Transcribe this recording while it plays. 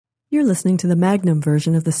You're listening to the Magnum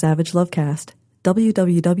version of the Savage Lovecast.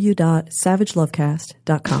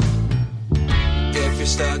 www.savagelovecast.com. If you're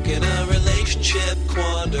stuck in a relationship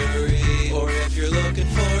quandary, or if you're looking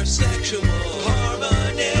for sexual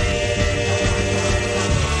harmony,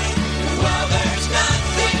 well, there's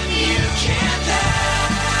nothing you can't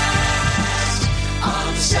ask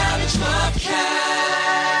on the Savage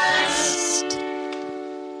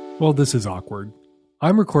Lovecast. Well, this is awkward.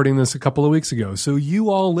 I'm recording this a couple of weeks ago, so you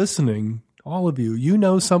all listening, all of you, you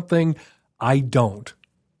know something I don't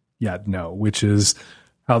yet know, which is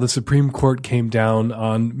how the Supreme Court came down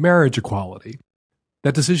on marriage equality.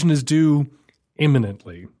 That decision is due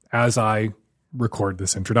imminently as I record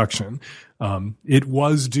this introduction. It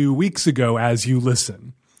was due weeks ago as you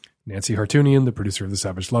listen. Nancy Hartunian, the producer of the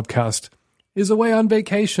Savage Lovecast, is away on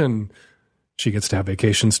vacation. She gets to have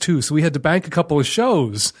vacations too, so we had to bank a couple of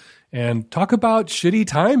shows and talk about shitty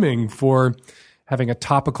timing for having a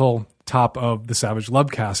topical top of the Savage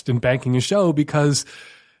Lovecast and banking a show because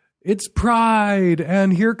it's Pride,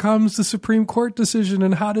 and here comes the Supreme Court decision,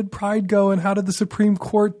 and how did Pride go, and how did the Supreme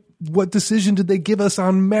Court, what decision did they give us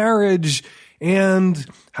on marriage, and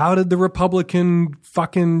how did the Republican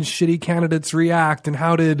fucking shitty candidates react, and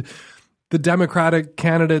how did the Democratic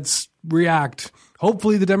candidates react?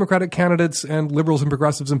 Hopefully the Democratic candidates and liberals and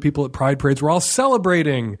progressives and people at Pride parades were all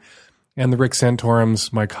celebrating. And the Rick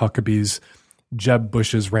Santorums, Mike Huckabees, Jeb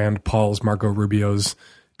Bush's, Rand Paul's, Marco Rubio's,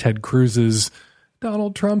 Ted Cruz's,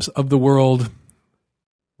 Donald Trump's of the world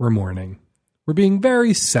were mourning. We're being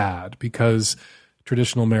very sad because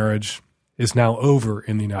traditional marriage is now over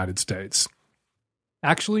in the United States.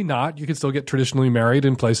 Actually not. You can still get traditionally married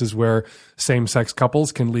in places where same-sex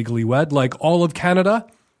couples can legally wed, like all of Canada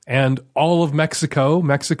and all of Mexico.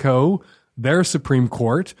 Mexico, their Supreme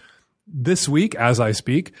Court, this week, as I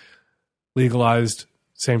speak, legalized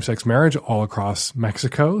same-sex marriage all across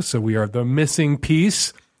Mexico. So we are the missing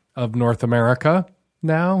piece of North America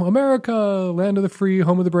now. America, land of the free,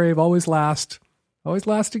 home of the brave, always last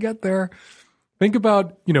to get there. Think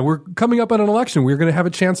about, we're coming up on an election. We're going to have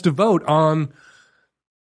a chance to vote on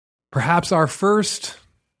perhaps our first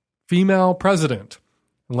female president,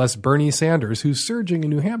 unless Bernie Sanders, who's surging in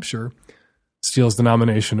New Hampshire, steals the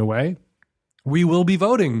nomination away. We will be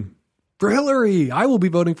voting for Hillary. I will be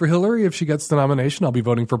voting for Hillary if she gets the nomination. I'll be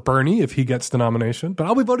voting for Bernie if he gets the nomination. But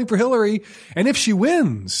I'll be voting for Hillary. And if she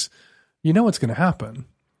wins, you know what's going to happen.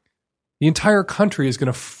 The entire country is going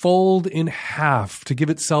to fold in half to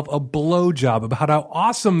give itself a blowjob about how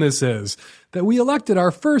awesome this is, that we elected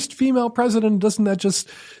our first female president. Doesn't that just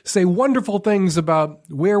say wonderful things about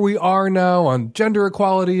where we are now on gender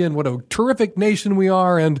equality and what a terrific nation we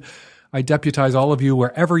are? And I deputize all of you,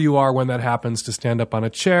 wherever you are when that happens, to stand up on a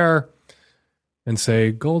chair and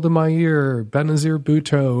say, Golda Meir, Benazir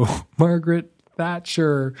Bhutto, Margaret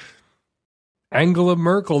Thatcher, Angela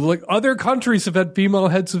Merkel. Like, other countries have had female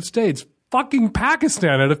heads of states. Fucking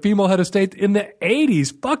Pakistan had a female head of state in the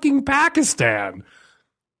 80s. Fucking Pakistan.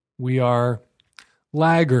 We are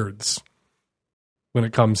laggards when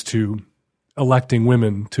it comes to electing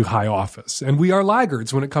women to high office. And we are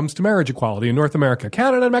laggards when it comes to marriage equality in North America.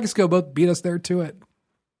 Canada and Mexico both beat us there to it.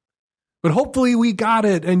 But hopefully we got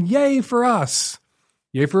it, and yay for us.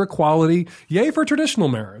 Yay for equality. Yay for traditional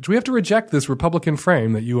marriage. We have to reject this Republican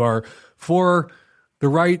frame that you are for the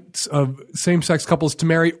rights of same-sex couples to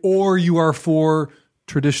marry, or you are for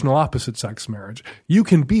traditional opposite-sex marriage. You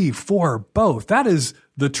can be for both. That is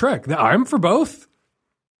the trick. I'm for both.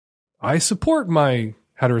 I support my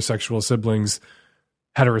heterosexual siblings'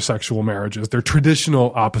 heterosexual marriages, their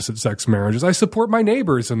traditional opposite-sex marriages. I support my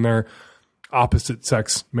neighbors and their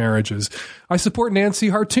opposite-sex marriages. I support Nancy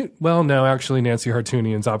Hartunian. Well, no, actually, Nancy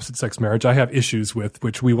Hartunian's opposite-sex marriage I have issues with,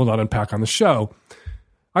 which we will not unpack on the show.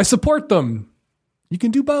 I support them. You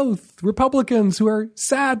can do both. Republicans who are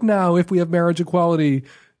sad now if we have marriage equality,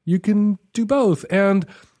 you can do both. And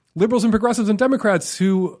liberals and progressives and Democrats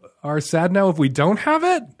who are sad now if we don't have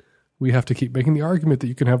it, we have to keep making the argument that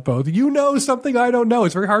you can have both. You know something I don't know.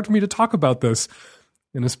 It's very hard for me to talk about this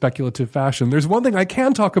in a speculative fashion. There's one thing I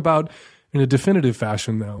can talk about in a definitive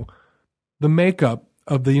fashion, though. The makeup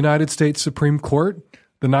of the United States Supreme Court,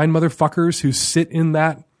 the 9 motherfuckers who sit in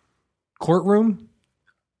that courtroom,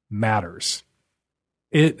 matters.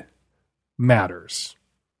 It matters.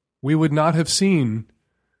 We would not have seen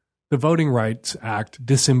the Voting Rights Act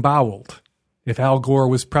disemboweled if Al Gore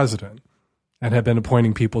was president and had been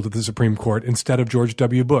appointing people to the Supreme Court instead of George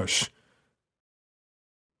W. Bush.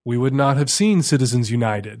 We would not have seen Citizens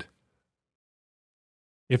United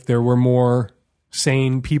if there were more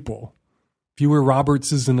sane people, fewer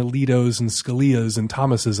Robertses and Alitos and Scalias and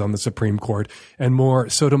Thomases on the Supreme Court, and more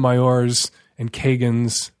Sotomayors and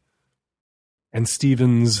Kagans and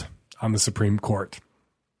Stevens on the Supreme Court.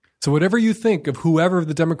 So whatever you think of whoever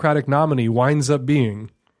the Democratic nominee winds up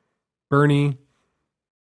being, Bernie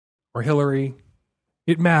or Hillary,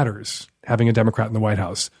 it matters having a Democrat in the White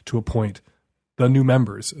House to appoint the new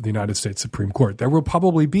members of the United States Supreme Court. There will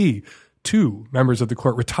probably be 2 members of the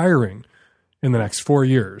court retiring in the next 4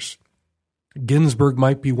 years. Ginsburg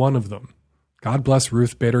might be one of them. God bless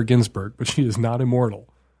Ruth Bader Ginsburg, but she is not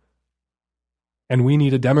immortal. And we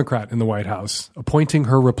need a Democrat in the White House appointing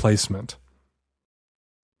her replacement.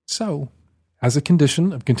 So, as a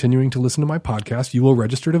condition of continuing to listen to my podcast, you will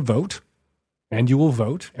register to vote, and you will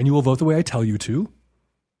vote the way I tell you to.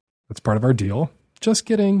 That's part of our deal. Just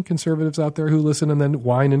kidding, conservatives out there who listen and then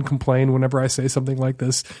whine and complain whenever I say something like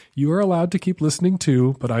this. You are allowed to keep listening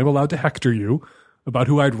too, but I'm allowed to hector you about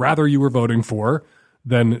who I'd rather you were voting for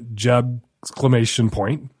than Jeb !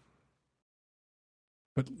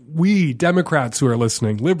 But we, Democrats who are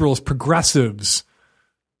listening, liberals, progressives,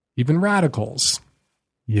 even radicals,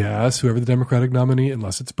 yes, whoever the Democratic nominee,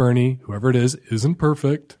 unless it's Bernie, whoever it is, isn't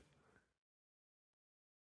perfect.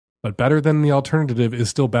 But better than the alternative is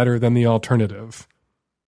still better than the alternative.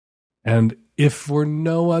 And if for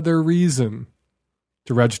no other reason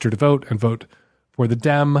to register to vote and vote for the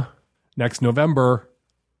Dem next November,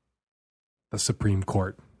 the Supreme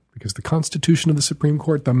Court. Because the constitution of the Supreme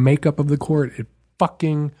Court, the makeup of the court, it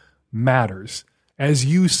fucking matters. As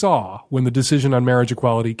you saw when the decision on marriage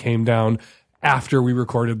equality came down after we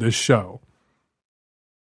recorded this show.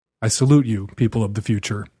 I salute you, people of the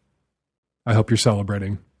future. I hope you're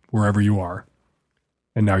celebrating wherever you are.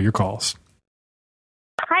 And now your calls.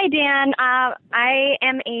 Hi, Dan. I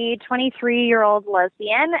am a 23-year-old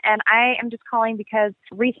lesbian, and I am just calling because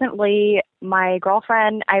recently my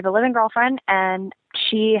girlfriend, I have a living girlfriend, and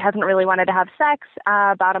she hasn't really wanted to have sex.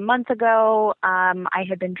 About a month ago, I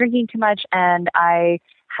had been drinking too much, and I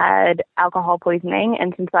had alcohol poisoning,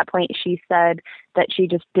 and since that point, she said that she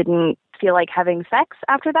just didn't feel like having sex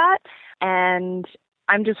after that, and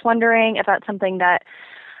I'm just wondering if that's something that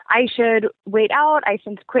I should wait out. I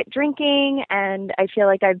since quit drinking, and I feel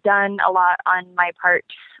like I've done a lot on my part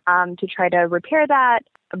to try to repair that.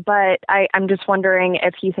 But I'm just wondering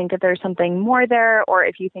if you think that there's something more there, or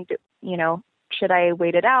if you think that, should I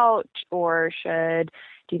wait it out, or do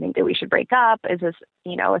you think that we should break up? Is this,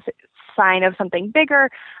 a sign of something bigger?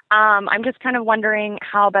 I'm just kind of wondering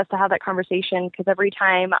how best to have that conversation, because every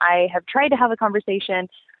time I have tried to have a conversation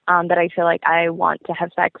that I feel like I want to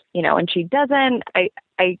have sex, and she doesn't,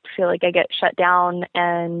 I feel like I get shut down,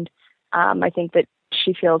 and I think that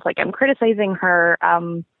she feels like I'm criticizing her,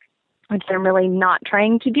 which I'm really not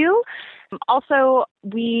trying to do. Also,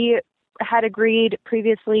 we had agreed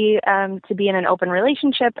previously to be in an open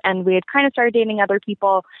relationship, and we had kind of started dating other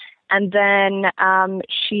people. And then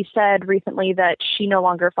she said recently that she no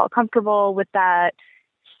longer felt comfortable with that.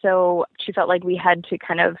 So she felt like we had to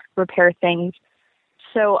kind of repair things.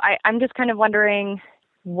 So I'm just kind of wondering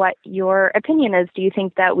what your opinion is. Do you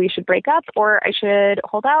think that we should break up, or I should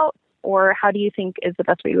hold out, or how do you think is the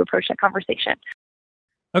best way to approach that conversation?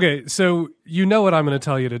 Okay, so you know what I'm going to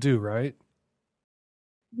tell you to do, right?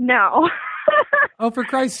 No. Oh, for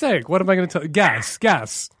Christ's sake, what am I going to tell you? Guess.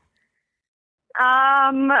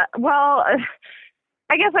 Well,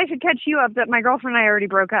 I guess I should catch you up that my girlfriend and I already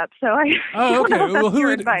broke up, so I don't know if that's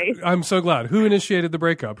your advice. I'm so glad. Who initiated the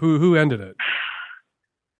breakup? Who ended it?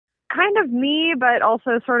 Kind of me, but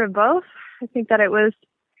also sort of both. I think that it was,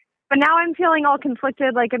 but now I'm feeling all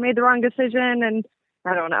conflicted, like I made the wrong decision, and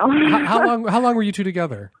I don't know. How long were you two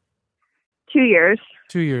together? 2 years.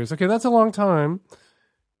 2 years. Okay, that's a long time.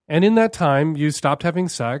 And in that time, you stopped having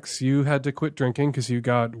sex. You had to quit drinking because you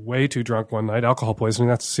got way too drunk one night. Alcohol poisoning,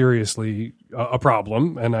 that's seriously a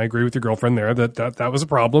problem. And I agree with your girlfriend there that was a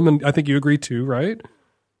problem. And I think you agree too, right?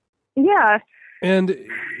 Yeah.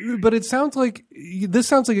 But this sounds like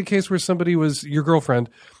a case where your girlfriend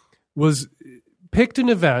was picked an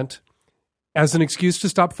event as an excuse to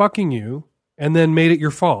stop fucking you and then made it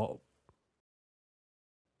your fault.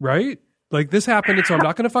 Right? Like, this happened, and so I'm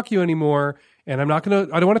not going to fuck you anymore, and I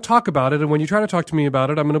don't want to talk about it, and when you try to talk to me about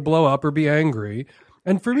it, I'm going to blow up or be angry.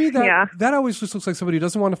 And for me, that always just looks like somebody who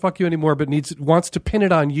doesn't want to fuck you anymore, but wants to pin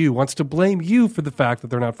it on you, wants to blame you for the fact that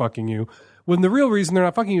they're not fucking you, when the real reason they're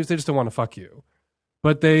not fucking you is they just don't want to fuck you.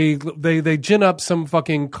 But they gin up some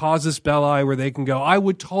fucking casus belli where they can go, I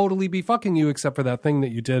would totally be fucking you except for that thing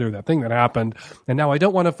that you did or that thing that happened, and now I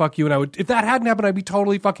don't want to fuck you, and if that hadn't happened, I'd be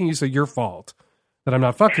totally fucking you, so your fault that I'm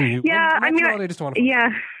not fucking you. Yeah, I just want to fuck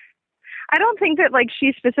you. I don't think that, like,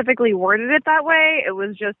 she specifically worded it that way. It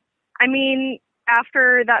was just,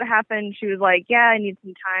 after that happened, she was like, yeah, I need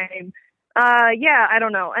some time Yeah, I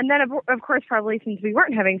don't know. And then, of course, probably since we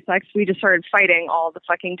weren't having sex, we just started fighting all the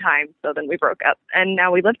fucking time. So then we broke up, and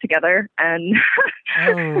now we live together. And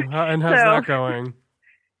and how's that going?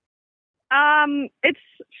 It's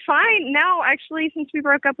fine now. Actually, since we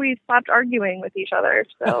broke up, we stopped arguing with each other.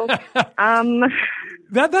 So,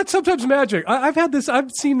 that's sometimes magic.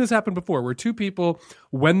 I've seen this happen before, where two people,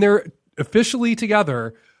 when they're officially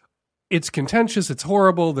together, it's contentious, it's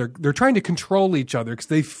horrible. They're trying to control each other because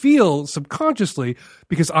they feel subconsciously,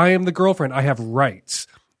 because I am the girlfriend, I have rights.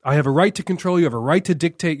 I have a right to control you, I have a right to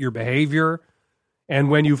dictate your behavior. And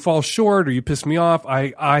when you fall short or you piss me off,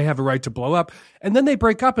 I have a right to blow up. And then they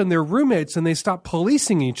break up and they're roommates and they stop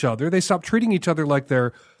policing each other. They stop treating each other like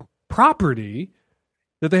their property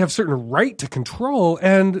that they have certain right to control,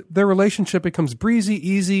 and their relationship becomes breezy,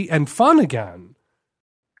 easy, and fun again.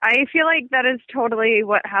 I feel like that is totally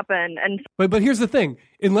what happened. And But here's the thing.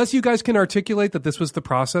 Unless you guys can articulate that this was the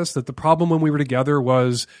process, that the problem when we were together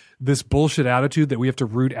was this bullshit attitude that we have to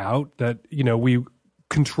root out, that, we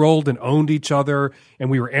controlled and owned each other and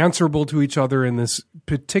we were answerable to each other in this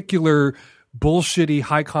particular bullshitty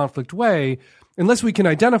high conflict way, unless we can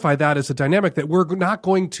identify that as a dynamic that we're not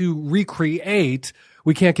going to recreate,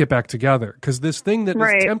 we can't get back together. Because this thing that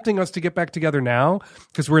is tempting us to get back together now,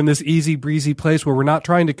 because we're in this easy breezy place where we're not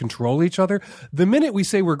trying to control each other, the minute we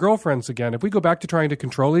say we're girlfriends again, if we go back to trying to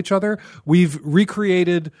control each other, we've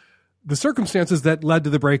recreated the circumstances that led to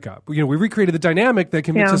the breakup. We recreated the dynamic that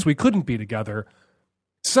convinced us we couldn't be together.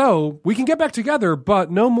 So we can get back together,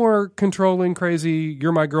 but no more controlling, crazy,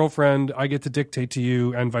 you're my girlfriend, I get to dictate to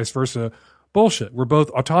you, and vice versa bullshit. We're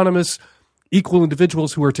both autonomous, equal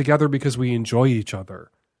individuals who are together because we enjoy each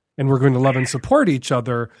other. And we're going to love and support each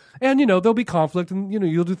other. And, there'll be conflict, and,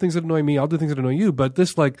 you'll do things that annoy me, I'll do things that annoy you. But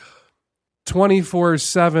this,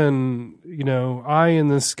 24/7, eye in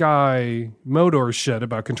the sky, Modor shit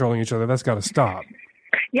about controlling each other, that's got to stop.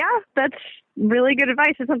 Yeah, that's really good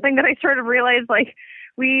advice. It's something that I sort of realized,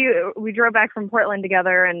 we drove back from Portland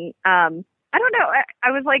together, and I don't know.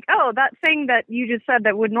 I was like, oh, that thing that you just said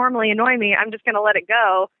that would normally annoy me, I'm just going to let it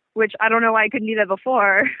go, which I don't know why I couldn't do that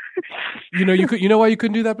before. You know why you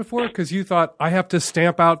couldn't do that before? Because you thought, I have to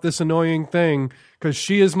stamp out this annoying thing because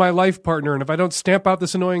she is my life partner. And if I don't stamp out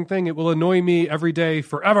this annoying thing, it will annoy me every day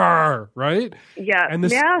forever. Right? Yeah. And the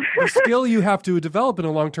skill you have to develop in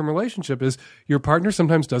a long-term relationship is your partner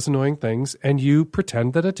sometimes does annoying things and you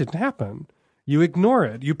pretend that it didn't happen. You ignore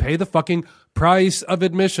it. You pay the fucking price of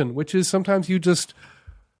admission, which is sometimes you just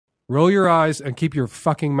roll your eyes and keep your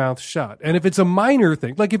fucking mouth shut. And if it's a minor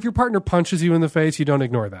thing, like if your partner punches you in the face, you don't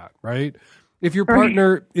ignore that, right? If your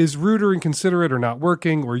partner is rude or inconsiderate or not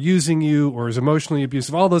working or using you or is emotionally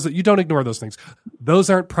abusive, all those, you don't ignore those things.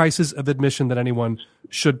 Those aren't prices of admission that anyone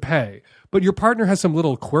should pay. But your partner has some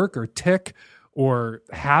little quirk or tick or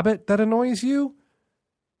habit that annoys you,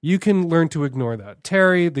 you can learn to ignore that.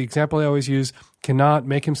 Terry, the example I always use, cannot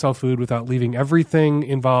make himself food without leaving everything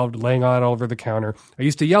involved laying out all over the counter. I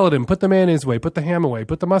used to yell at him, put the mayonnaise away, put the ham away,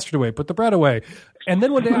 put the mustard away, put the bread away. And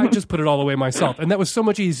then one day I just put it all away myself. And that was so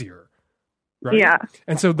much easier. Right? Yeah.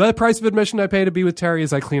 And so the price of admission I pay to be with Terry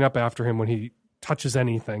is I clean up after him when he touches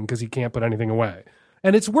anything because he can't put anything away.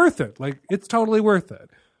 And it's worth it. Like, it's totally worth it.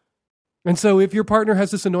 And so if your partner has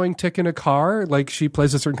this annoying tick in a car, like she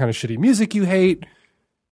plays a certain kind of shitty music you hate,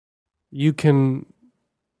 you can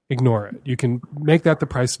ignore it. You can make that the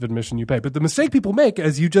price of admission you pay. But the mistake people make,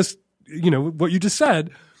 as you just, what you just said,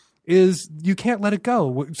 is you can't let it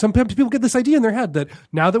go. Sometimes people get this idea in their head that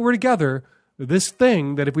now that we're together, this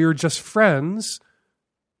thing that if we were just friends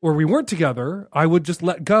or we weren't together, I would just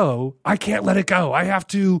let go. I can't let it go. I have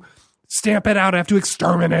to stamp it out. I have to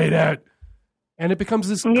exterminate it. And it becomes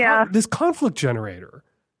this conflict generator.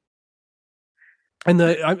 And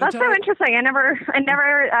that's so interesting. I never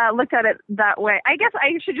looked at it that way. I guess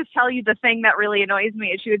I should just tell you the thing that really annoys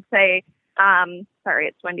me. She would say, sorry,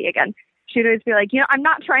 it's Wendy again. She'd always be like, I'm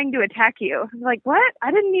not trying to attack you. I was like, what?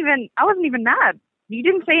 I wasn't even mad. You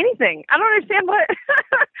didn't say anything. I don't understand what.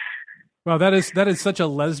 Well, that is such a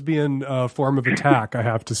lesbian form of attack, I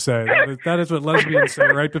have to say. That is what lesbians say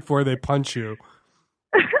right before they punch you.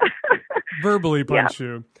 Verbally punch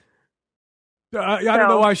you. I don't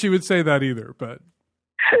know why she would say that either, but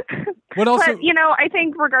what else? But, I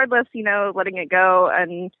think regardless, letting it go,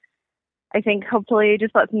 and I think hopefully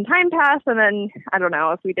just let some time pass, and then, I don't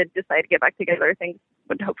know, if we did decide to get back together, things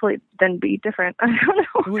would hopefully then be different. I don't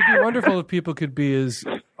know. It would be wonderful if people could be as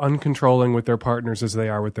uncontrolling with their partners as they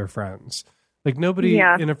are with their friends. Like, nobody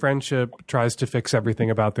in a friendship tries to fix everything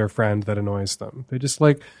about their friend that annoys them. They just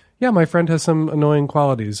my friend has some annoying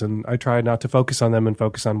qualities, and I try not to focus on them and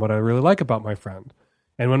focus on what I really like about my friend.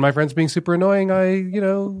 And when my friend's being super annoying,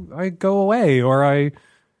 I go away, or I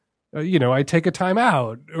take a time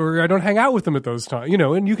out, or I don't hang out with them at those times,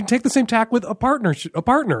 and you can take the same tack with a partner,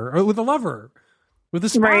 or with a lover, with a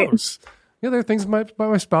spouse. Right. There are things about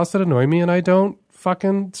my spouse that annoy me, and I don't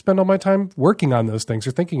fucking spend all my time working on those things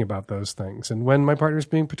or thinking about those things. And when my partner's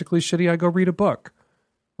being particularly shitty, I go read a book.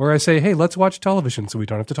 Or I say, hey, let's watch television so we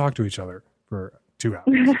don't have to talk to each other for 2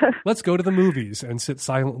 hours. Let's go to the movies and sit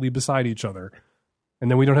silently beside each other. And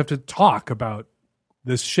then we don't have to talk about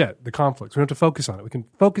this shit, the conflicts. We don't have to focus on it. We can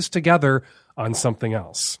focus together on something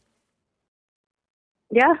else.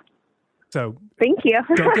 Yeah. So thank you.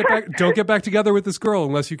 don't get back together with this girl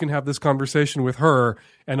unless you can have this conversation with her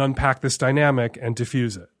and unpack this dynamic and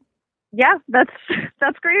diffuse it. Yeah, that's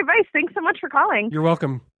great advice. Thanks so much for calling. You're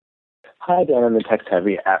welcome. Hi, Dan. I'm the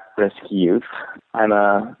tech-heavy at-risk youth. I'm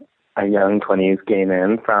a young 20s gay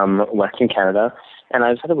man from Western Canada, and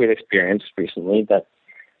I've had a weird experience recently that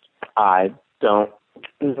I don't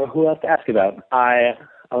know who else to ask about. I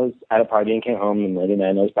was at a party and came home, and late at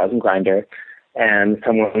night I was browsing Grindr, and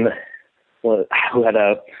someone who had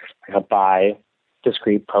a bi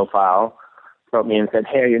discreet profile wrote me and said,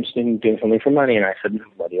 hey, are you interested in doing something for money? And I said,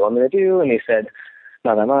 what do you want me to do? And he said,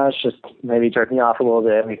 not that much, just maybe jerk me off a little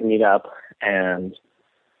bit. We can meet up, and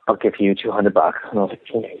I'll give you $200. And I was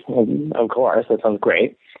like, of course, that sounds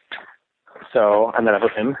great. So I met up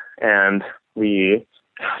with him, and we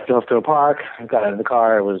drove to a park, got out of the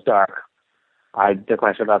car, it was dark. I took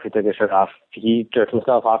my shirt off, he took his shirt off. He jerked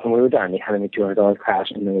himself off, and we were done. He handed me $200 cash,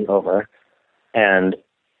 and then it was over. And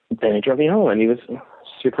then he drove me home, and he was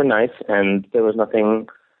super nice, and there was nothing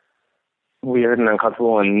weird and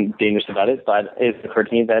uncomfortable and dangerous about it, but it occurred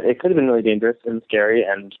to me that it could have been really dangerous and scary,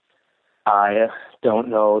 and I don't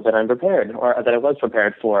know that I'm prepared, or that I was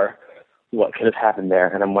prepared for what could have happened there.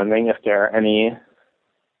 And I'm wondering if there are any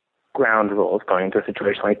ground rules going into a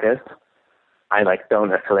situation like this. I don't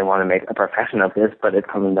necessarily want to make a profession of this, but it's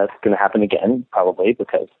something that's going to happen again, probably,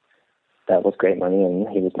 because that was great money and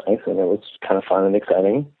he was nice and it was kind of fun and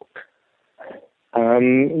exciting.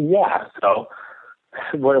 So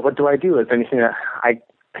what do I do? Is there anything that I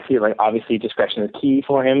feel like obviously discretion is key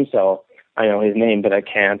for him, so I know his name, but I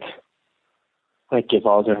can't give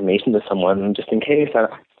all his information to someone just in case.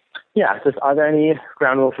 Just are there any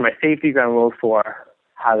ground rules for my safety, ground rules for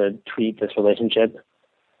how to treat this relationship?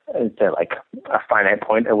 Is there a finite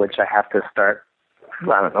point at which I have to start,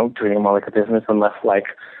 treating it more like a business and less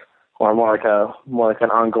or more like an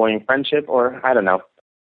ongoing friendship, or I don't know.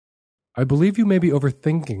 I believe you may be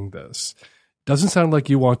overthinking this. Doesn't sound like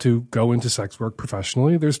you want to go into sex work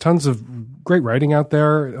professionally. There's tons of great writing out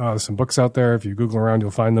there, some books out there. If you Google around,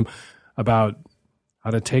 you'll find them about how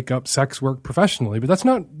to take up sex work professionally. But that's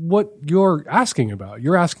not what you're asking about.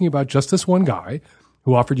 You're asking about just this one guy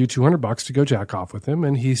who offered you $200 to go jack off with him,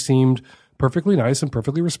 and he seemed perfectly nice and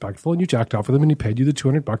perfectly respectful, and you jacked off with him, and he paid you the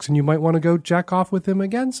 $200, and you might want to go jack off with him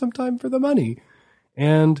again sometime for the money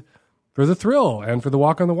and for the thrill and for the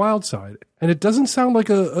walk on the wild side. And it doesn't sound like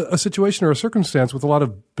a situation or a circumstance with a lot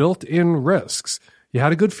of built-in risks. You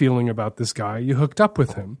had a good feeling about this guy. You hooked up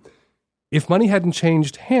with him. If money hadn't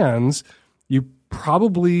changed hands, you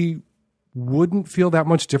probably wouldn't feel that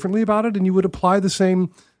much differently about it, and you would apply the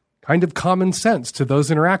same kind of common sense to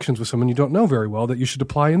those interactions with someone you don't know very well that you should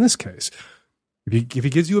apply in this case. If he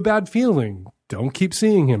gives you a bad feeling, don't keep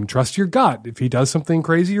seeing him. Trust your gut. If he does something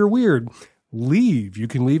crazy or weird, leave. You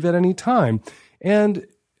can leave at any time. And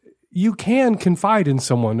you can confide in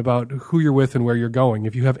someone about who you're with and where you're going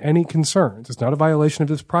if you have any concerns. It's not a violation of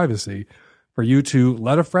his privacy for you to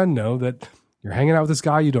let a friend know that you're hanging out with this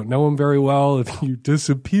guy, you don't know him very well. If you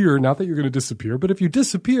disappear, not that you're going to disappear, but if you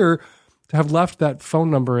disappear, to have left that phone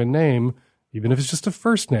number and name, even if it's just a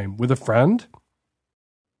first name, with a friend,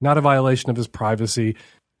 not a violation of his privacy,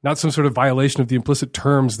 not some sort of violation of the implicit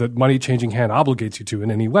terms that money changing hand obligates you to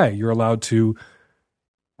in any way. You're allowed to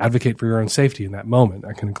advocate for your own safety in that moment.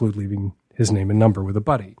 That can include leaving his name and number with a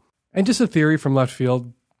buddy. And just a theory from left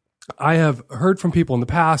field, I have heard from people in the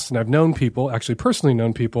past, and I've known people, actually personally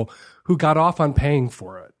known people, who got off on paying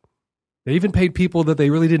for it. They even paid people that they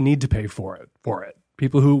really didn't need to pay for it.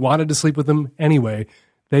 People who wanted to sleep with them anyway,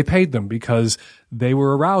 they paid them because they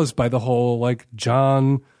were aroused by the whole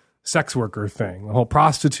John sex worker thing. The whole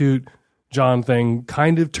prostitute John thing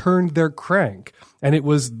kind of turned their crank, and it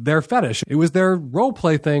was their fetish. It was their role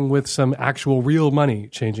play thing with some actual real money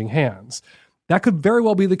changing hands. That could very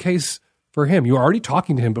well be the case for him. You were already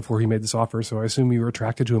talking to him before he made this offer, so I assume you were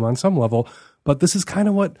attracted to him on some level, but this is kind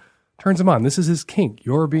of what turns him on. This is his kink.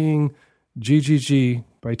 You're being GGG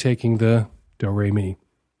by taking the do-re-mi.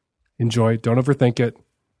 Enjoy. Don't overthink it.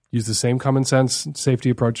 use the same common sense safety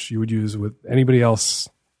approach you would use with anybody else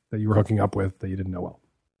that you were hooking up with that you didn't know well.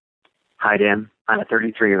 Hi, Dan. I'm a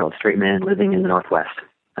 33-year-old straight man living in the Northwest.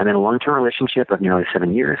 I'm in a long-term relationship of nearly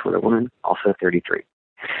 7 years with a woman, also 33.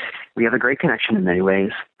 We have a great connection in many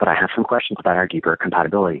ways, but I have some questions about our deeper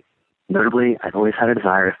compatibility. Notably, I've always had a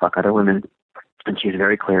desire to fuck other women, and she's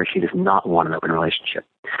very clear she does not want an open relationship.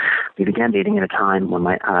 We began dating at a time when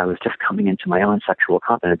I was just coming into my own sexual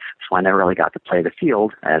confidence, so I never really got to play the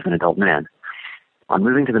field as an adult man. On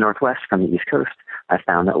moving to the Northwest from the East Coast, I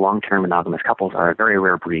found that long-term monogamous couples are a very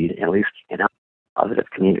rare breed, at least in positive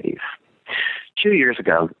communities. 2 years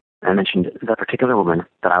ago, I mentioned the particular woman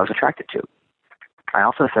that I was attracted to. I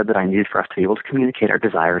also said that I needed for us to be able to communicate our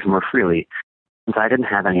desires more freely, since I didn't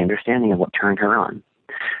have any understanding of what turned her on.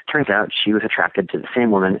 Turns out she was attracted to the same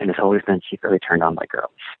woman and has always been secretly turned on by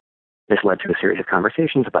girls. This led to a series of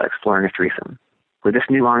conversations about exploring a threesome. With this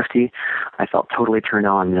new honesty, I felt totally turned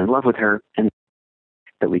on and in love with her, and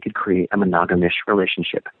that we could create a monogamous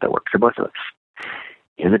relationship that worked for both of us.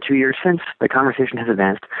 In the 2 years since, the conversation has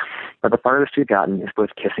advanced, but the farthest we've gotten is both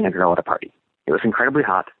kissing a girl at a party. It was incredibly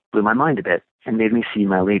hot, blew my mind a bit, and made me see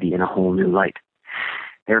my lady in a whole new light.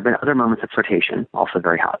 There have been other moments of flirtation, also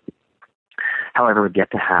very hot. However, we've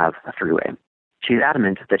yet to have a three-way. She's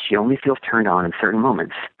adamant that she only feels turned on in certain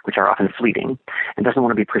moments, which are often fleeting, and doesn't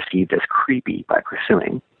want to be perceived as creepy by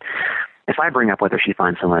pursuing. If I bring up whether she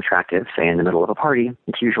finds someone attractive, say in the middle of a party,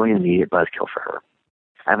 it's usually an immediate buzzkill for her.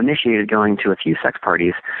 I've initiated going to a few sex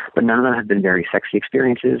parties, but none of them have been very sexy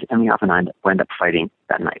experiences, and we often end up fighting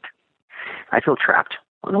that night. I feel trapped.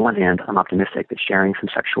 On the one hand, I'm optimistic that sharing some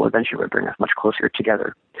sexual adventure would bring us much closer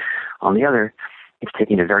together. On the other, it's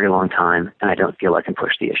taking a very long time, and I don't feel I can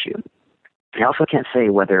push the issue. I also can't say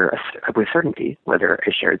with certainty whether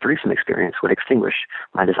a shared threesome experience would extinguish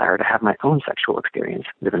my desire to have my own sexual experience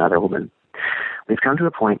with another woman. We've come to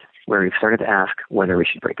a point where we've started to ask whether we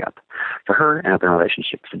should break up. For her, an open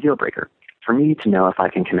relationship is a deal breaker. For me to know if I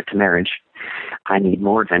can commit to marriage, I need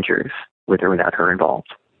more adventures with or without her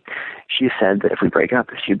involved. She said that if we break up,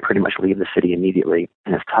 she'd pretty much leave the city immediately,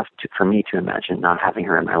 and it's tough for me to imagine not having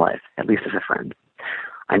her in my life, at least as a friend.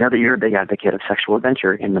 I know that you're a big advocate of sexual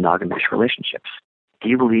adventure in monogamous relationships. Do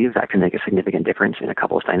you believe that can make a significant difference in a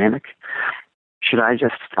couple's dynamic? Should I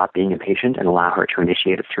just stop being impatient and allow her to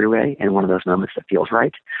initiate a three-way in one of those moments that feels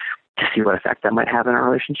right to see what effect that might have in our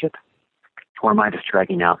relationship? Or am I just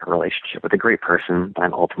dragging out a relationship with a great person that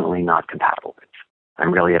I'm ultimately not compatible with?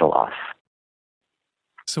 I'm really at a loss.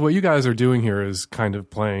 So what you guys are doing here is kind of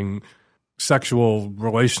playing sexual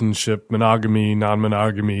relationship, monogamy,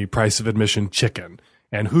 non-monogamy, price of admission chicken.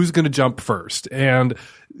 And who's going to jump first? And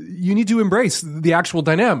you need to embrace the actual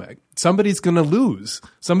dynamic. Somebody's going to lose.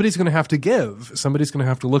 Somebody's going to have to give. Somebody's going to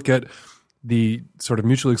have to look at the sort of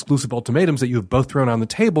mutually exclusive ultimatums that you have both thrown on the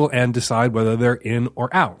table and decide whether they're in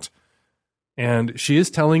or out. And she is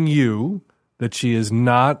telling you that she is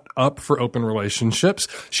not up for open relationships.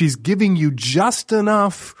 She's giving you just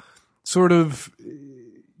enough sort of,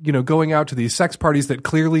 going out to these sex parties that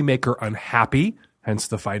clearly make her unhappy, hence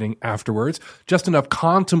the fighting afterwards, just enough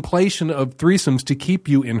contemplation of threesomes to keep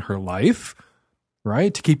you in her life,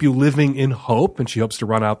 right? To keep you living in hope. And she hopes to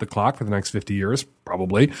run out the clock for the next 50 years,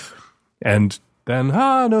 probably. And then,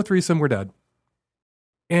 no threesome, we're dead.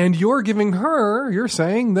 And you're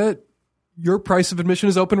saying that your price of admission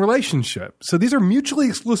is open relationship. So these are mutually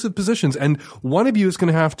exclusive positions, and one of you is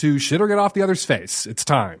going to have to shit or get off the other's face. It's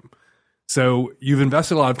time. So you've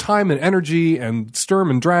invested a lot of time and energy and sturm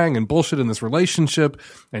and drang and bullshit in this relationship,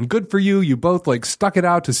 and good for you. You both stuck it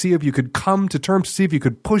out to see if you could come to terms, to see if you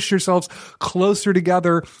could push yourselves closer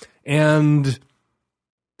together, and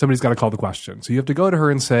somebody's got to call the question. So you have to go to her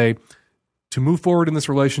and say, to move forward in this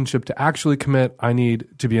relationship, to actually commit, I need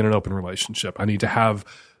to be in an open relationship. I need to have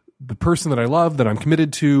the person that I love, that I'm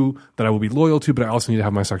committed to, that I will be loyal to, but I also need to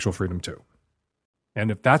have my sexual freedom too.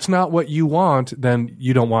 And if that's not what you want, then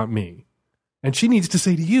you don't want me. And she needs to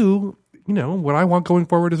say to you, what I want going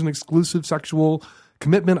forward is an exclusive sexual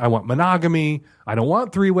commitment. I want monogamy. I don't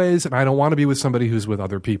want three-ways, and I don't want to be with somebody who's with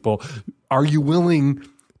other people. Are you willing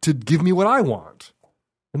to give me what I want?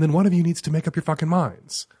 And then one of you needs to make up your fucking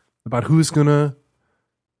minds about who's going to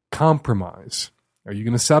compromise. Are you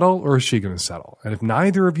going to settle, or is she going to settle? And if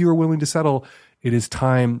neither of you are willing to settle, it is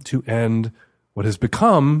time to end what has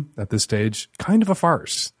become, at this stage, kind of a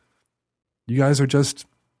farce. You guys are just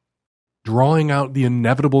drawing out the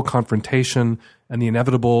inevitable confrontation and the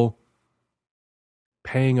inevitable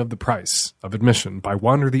paying of the price of admission by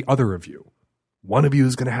one or the other of you. One of you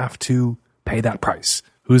is going to have to pay that price.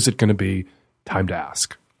 Who's it going to be? Time to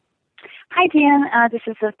ask. Hi, Dan. This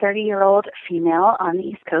is a 30-year-old female on the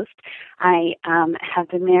East Coast. I have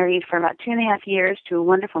been married for about 2.5 years to a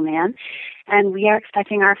wonderful man, and we are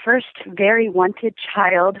expecting our first very wanted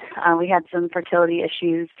child. We had some fertility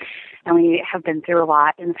issues, and we have been through a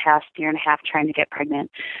lot in the past 1.5 years trying to get pregnant.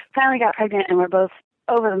 Finally got pregnant, and we're both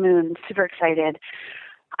over the moon, super excited.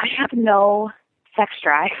 I have no sex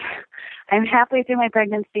drive. I'm halfway through my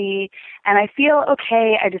pregnancy, and I feel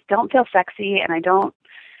okay. I just don't feel sexy, and I don't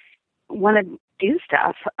want to do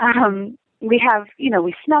stuff. We have,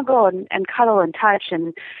 we snuggle and cuddle and touch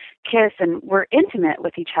and kiss, and we're intimate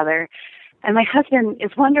with each other. And my husband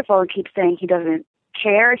is wonderful and keeps saying he doesn't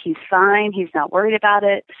care. He's fine. He's not worried about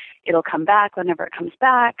it. It'll come back whenever it comes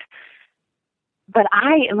back. But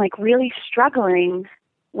I am really struggling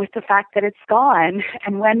with the fact that it's gone,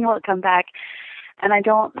 and when will it come back? And I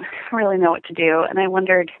don't really know what to do. And I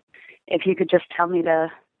wondered if you could just tell me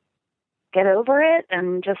to get over it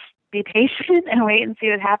and just be patient and wait and see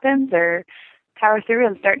what happens, or power through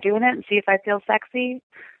and start doing it and see if I feel sexy.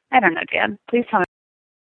 I don't know, Dan. Please tell me.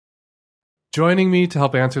 Joining me to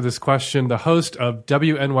help answer this question, the host of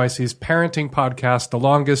WNYC's parenting podcast, The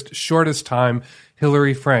Longest, Shortest Time,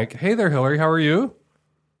 Hillary Frank. Hey there, Hillary. How are you?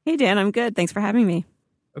 Hey, Dan. I'm good. Thanks for having me.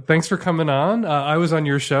 Thanks for coming on. I was on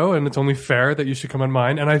your show, and it's only fair that you should come on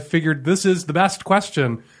mine. And I figured this is the best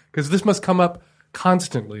question, because this must come up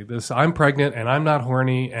constantly. I'm pregnant and I'm not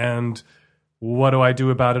horny, and what do I do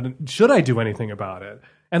about it? Should I do anything about it?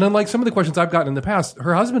 And unlike some of the questions I've gotten in the past,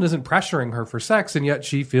 her husband isn't pressuring her for sex, and yet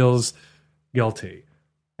she feels guilty.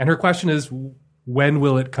 And her question is, when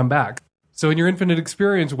will it come back? So in your infinite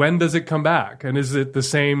experience, when does it come back? And is it the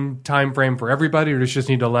same time frame for everybody, or does she just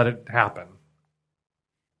need to let it happen?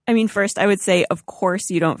 I mean, first, I would say, of course,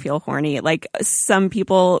 you don't feel horny. Some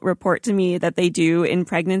people report to me that they do in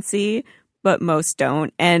pregnancy, but most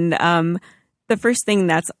don't. And the first thing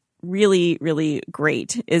that's really, really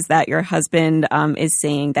great is that your husband is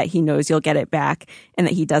saying that he knows you'll get it back and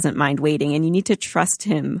that he doesn't mind waiting. And you need to trust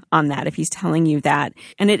him on that if he's telling you that.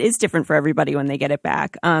 And it is different for everybody when they get it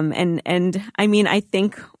back. And I mean, I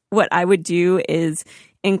think what I would do is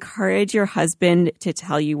encourage your husband to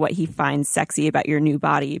tell you what he finds sexy about your new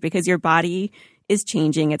body, because your body is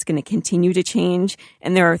changing. It's going to continue to change.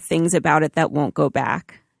 And there are things about it that won't go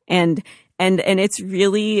back. And it's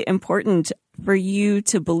really important for you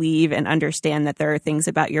to believe and understand that there are things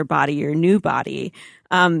about your body, your new body,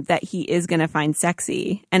 that he is going to find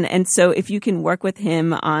sexy. And so if you can work with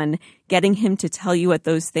him on getting him to tell you what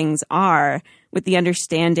those things are, with the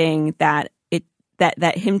understanding that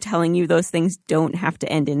that him telling you those things don't have to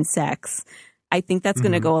end in sex, I think that's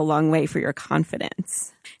going to go a long way for your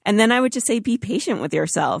confidence. And then I would just say, be patient with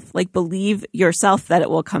yourself. Believe yourself that it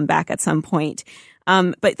will come back at some point.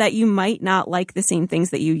 But that you might not like the same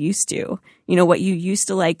things that you used to. What you used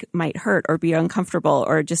to like might hurt or be uncomfortable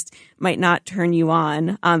or just might not turn you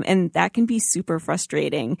on. And that can be super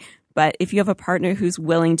frustrating. But if you have a partner who's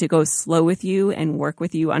willing to go slow with you and work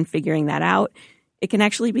with you on figuring that out, it can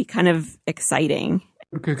actually be kind of exciting.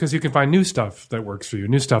 Because you can find new stuff that works for you,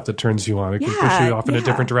 new stuff that turns you on. It can push you off in a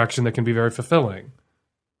different direction that can be very fulfilling.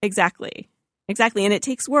 Exactly. And it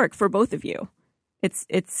takes work for both of you.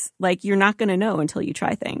 It's you're not going to know until you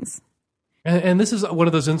try things. And this is one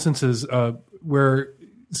of those instances where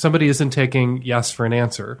somebody isn't taking yes for an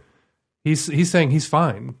answer. He's saying he's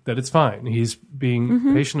fine, that it's fine. He's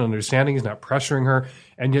being patient and understanding. He's not pressuring her.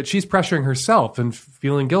 And yet she's pressuring herself and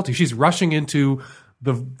feeling guilty. She's rushing into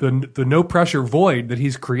the no pressure void that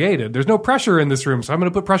he's created. There's no pressure in this room, so I'm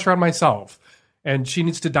going to put pressure on myself. And she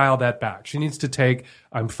needs to dial that back. She needs to take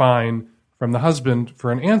I'm fine from the husband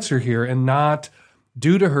for an answer here, and not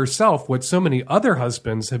do to herself what so many other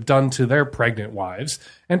husbands have done to their pregnant wives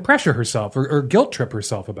and pressure herself or guilt trip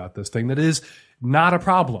herself about this thing that is not a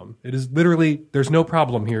problem. It is literally, there's no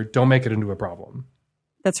problem here. Don't make it into a problem.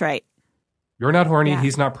 That's right. You're not horny. Yeah.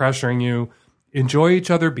 He's not pressuring you. Enjoy each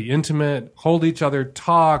other, be intimate, hold each other,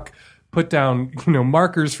 talk, put down,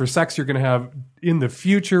 markers for sex you're going to have in the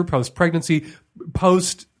future, post-pregnancy,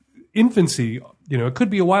 post-infancy. It could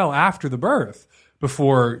be a while after the birth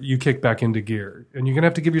before you kick back into gear. And you're going to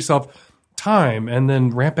have to give yourself time and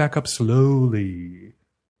then ramp back up slowly.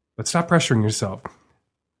 But stop pressuring yourself.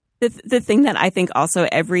 The thing that I think also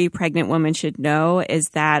every pregnant woman should know is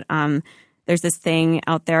that there's this thing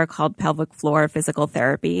out there called pelvic floor physical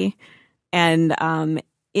therapy. And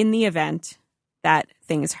in the event that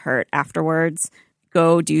things hurt afterwards,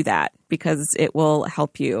 go do that, because it will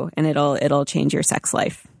help you and it'll change your sex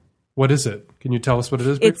life. What is it? Can you tell us what it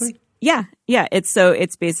is briefly?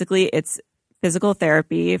 It's basically physical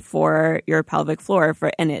therapy for your pelvic floor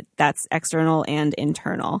that's external and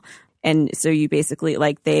internal. And so you basically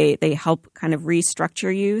they help kind of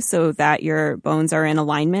restructure you so that your bones are in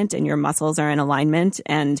alignment and your muscles are in alignment.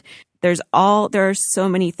 And there are so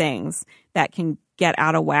many things that can get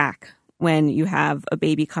out of whack when you have a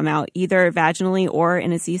baby come out either vaginally or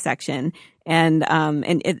in a C-section. And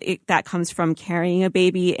that comes from carrying a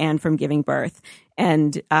baby and from giving birth.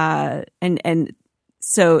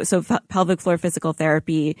 So pelvic floor physical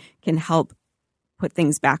therapy can help put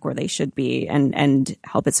things back where they should be and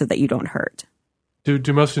help it so that you don't hurt.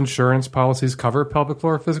 Do most insurance policies cover pelvic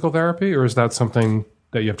floor physical therapy, or is that something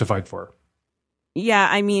that you have to fight for? Yeah,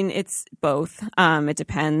 I mean, it's both. It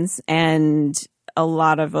depends. And a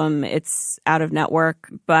lot of them, it's out of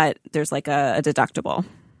network, but there's like a deductible.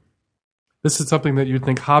 This is something that you'd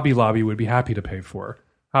think Hobby Lobby would be happy to pay for.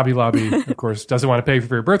 Hobby Lobby, of course, doesn't want to pay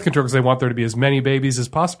for your birth control because they want there to be as many babies as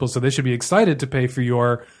possible. So they should be excited to pay for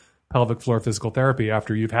your pelvic floor physical therapy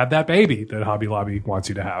after you've had that baby that Hobby Lobby wants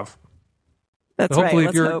you to have. That's so hopefully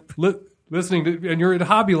right. If you're listening to, and you're at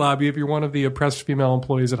Hobby Lobby, if you're one of the oppressed female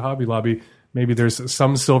employees at Hobby Lobby, maybe there's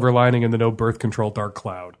some silver lining in the no birth control dark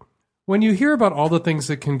cloud. When you hear about all the things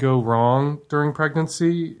that can go wrong during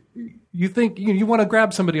pregnancy, you think you want to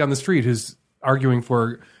grab somebody on the street who's arguing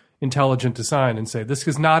for intelligent design and say, this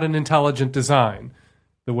is not an intelligent design.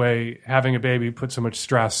 The way having a baby puts so much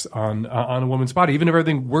stress on a woman's body, even if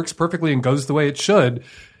everything works perfectly and goes the way it should,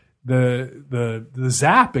 the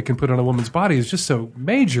zap it can put on a woman's body is just so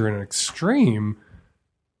major and extreme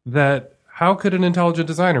that how could an intelligent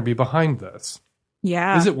designer be behind this?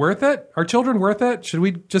 Yeah. Is it worth it? Are children worth it? Should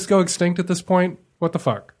we just go extinct at this point? What the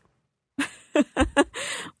fuck?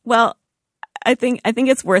 Well, I think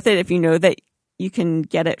it's worth it if you know that you can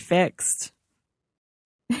get it fixed.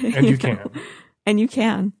 And you can. And you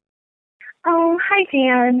can. Oh, hi,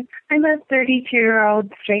 Dan. I'm a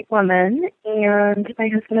 32-year-old straight woman, and my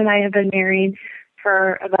husband and I have been married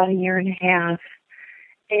for about a year and a half.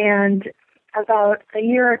 And about a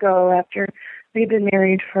year ago, after we'd been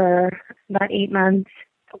married for about 8 months,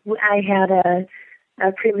 I had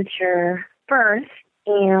a premature birth,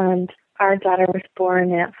 and our daughter was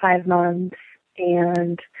born at 5 months.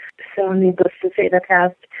 And so needless to say, the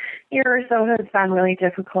past year or so has been really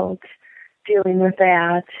difficult dealing with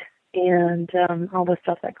that and all the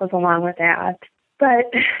stuff that goes along with that. But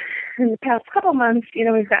in the past couple months,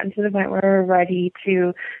 we've gotten to the point where we're ready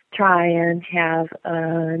to try and have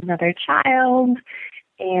another child.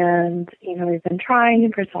 And, we've been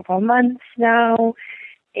trying for several months now.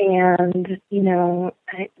 And,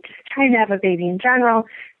 just trying to have a baby in general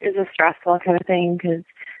is a stressful kind of thing because,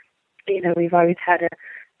 we've always had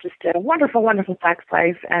just a wonderful, wonderful sex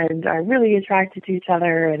life and are really attracted to each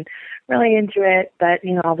other and really into it. But,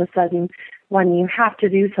 all of a sudden, when you have to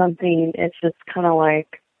do something, it's just kind of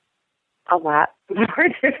like a lot more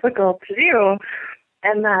difficult to do.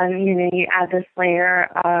 And then, you add this layer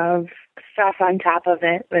of stuff on top of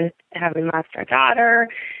it with having lost our daughter.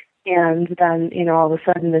 And then, all of a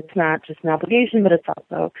sudden, it's not just an obligation, but it's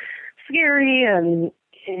also scary and,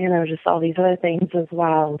 just all these other things as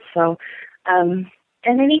well. So, in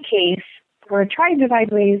any case, we're trying to find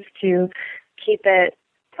ways to keep it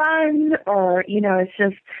fun or, it's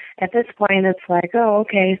just at this point, it's like, oh,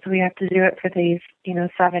 okay, so we have to do it for these,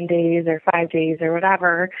 7 days or 5 days or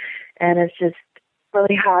whatever. And it's just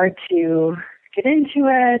really hard to get into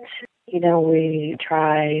it. We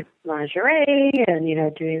try lingerie and,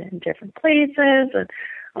 doing it in different places and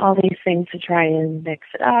all these things to try and mix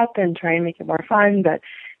it up and try and make it more fun. But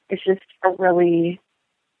it's just a really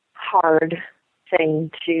hard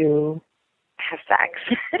thing to have sex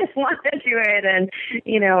and want to do it. And,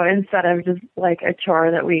 instead of just like a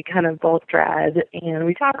chore that we kind of both dread. And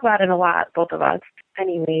we talk about it a lot, both of us.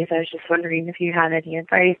 Anyways, I was just wondering if you had any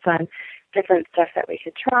advice on different stuff that we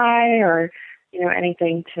could try or,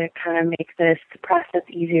 anything to kind of make this process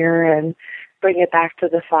easier and bring it back to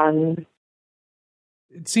the fun.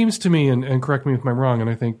 It seems to me, and correct me if I'm wrong, and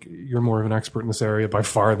I think you're more of an expert in this area by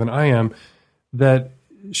far than I am, that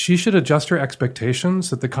she should adjust her expectations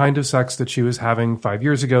that the kind of sex that she was having 5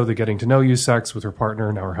 years ago, the getting to know you sex with her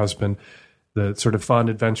partner, now her husband, the sort of fun,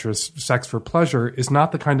 adventurous sex for pleasure is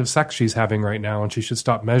not the kind of sex she's having right now. And she should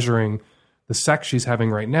stop measuring the sex she's having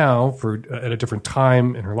right now at a different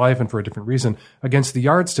time in her life and for a different reason against the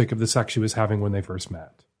yardstick of the sex she was having when they first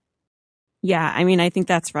met. Yeah, I mean, I think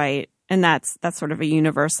that's right. And that's sort of a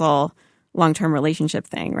universal long-term relationship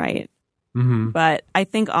thing, right? Mm-hmm. But I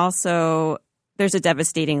think also there's a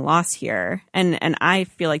devastating loss here. And I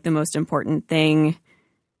feel like the most important thing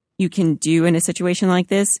you can do in a situation like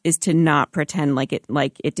this is to not pretend like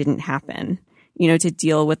it didn't happen. To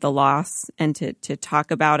deal with the loss and to talk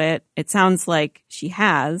about it. It sounds like she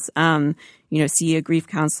has. see a grief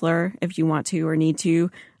counselor if you want to or need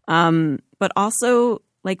to. But also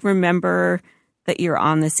like remember that you're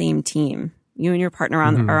on the same team. You and your partner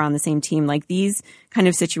are on the same team. Like these kind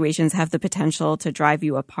of situations have the potential to drive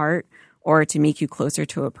you apart or to make you closer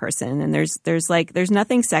to a person. And there's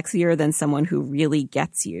nothing sexier than someone who really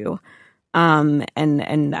gets you.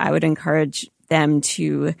 And I would encourage them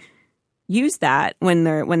to use that when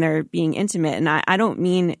they're being intimate. And I don't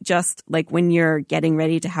mean just like when you're getting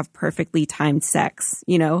ready to have perfectly timed sex,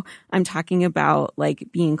 I'm talking about like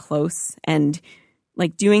being close and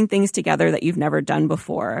like doing things together that you've never done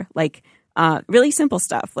before. Like, really simple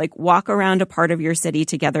stuff like walk around a part of your city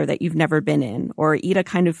together that you've never been in, or eat a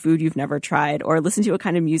kind of food you've never tried, or listen to a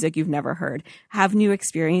kind of music you've never heard. Have new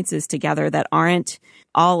experiences together that aren't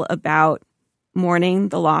all about mourning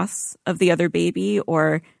the loss of the other baby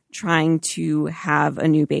or trying to have a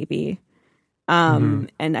new baby. And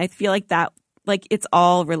I feel like that, like it's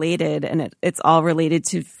all related, and it's all related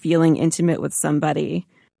to feeling intimate with somebody.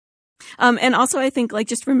 And also I think like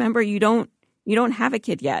just remember you don't have a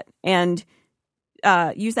kid yet, and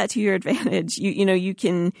use that to your advantage. You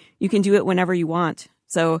can do it whenever you want.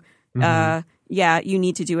 So you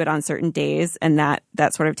need to do it on certain days, and that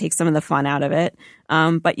sort of takes some of the fun out of it.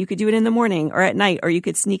 But you could do it in the morning or at night, or you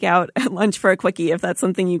could sneak out at lunch for a quickie if that's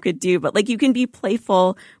something you could do. But like you can be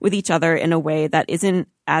playful with each other in a way that isn't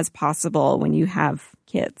as possible when you have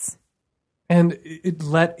kids. And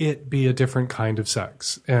let it be a different kind of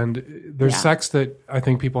sex. And there's sex that I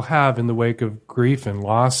think people have in the wake of grief and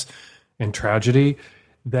loss and tragedy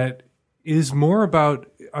that is more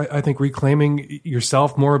about, I think, reclaiming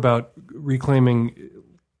yourself, more about reclaiming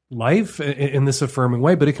life in this affirming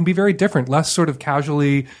way. But it can be very different, less sort of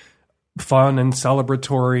casually fun and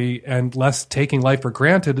celebratory, and less taking life for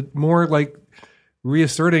granted, more like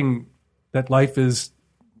reasserting that life is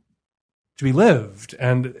to be lived.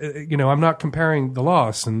 And, I'm not comparing the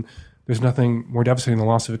loss, and there's nothing more devastating than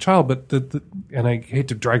the loss of a child, but and I hate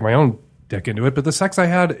to drag my own dick into it, but the sex I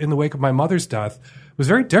had in the wake of my mother's death was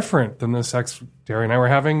very different than the sex Derry and I were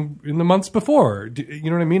having in the months before. You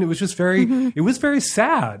know what I mean? It was just it was very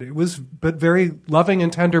sad. It was, but very loving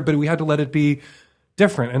and tender, but we had to let it be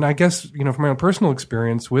different. And I guess, from my own personal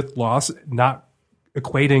experience with loss, not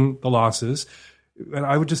equating the losses, and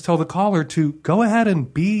I would just tell the caller to go ahead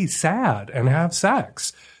and be sad and have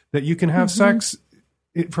sex, that you can have sex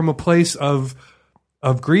from a place of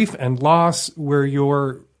grief and loss where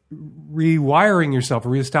you're rewiring yourself or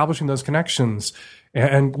reestablishing those connections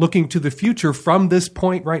and looking to the future from this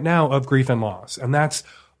point right now of grief and loss. And that's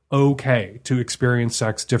okay to experience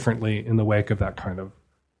sex differently in the wake of that kind of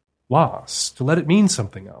loss, to let it mean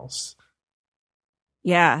something else.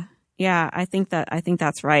 Yeah. I think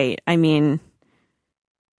that's right. I mean,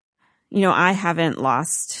 I haven't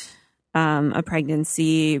lost a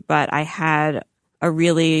pregnancy, but I had a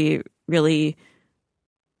really, really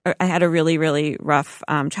rough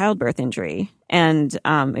childbirth injury, and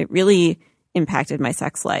it really impacted my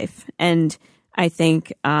sex life. And I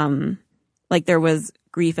think like there was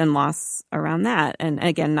grief and loss around that. And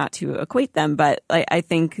again, not to equate them, but I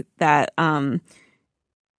think that I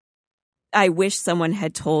wish someone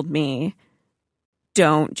had told me,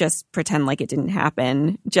 don't just pretend like it didn't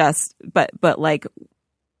happen, but like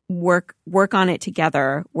work on it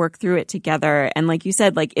together, work through it together. And like you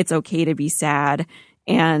said, like it's okay to be sad,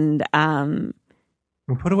 and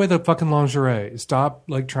put away the fucking lingerie. Stop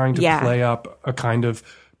like trying to play up a kind of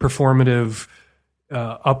performative,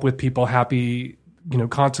 up with people happy,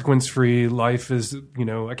 consequence free life is,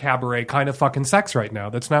 a cabaret kind of fucking sex right now.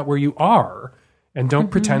 That's not where you are. And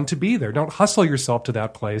don't pretend to be there. Don't hustle yourself to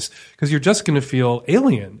that place, because you're just going to feel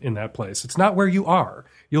alien in that place. It's not where you are.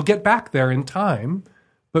 You'll get back there in time.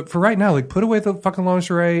 But for right now, like put away the fucking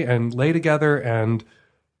lingerie and lay together and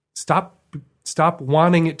stop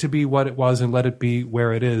wanting it to be what it was and let it be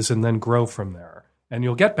where it is, and then grow from there. And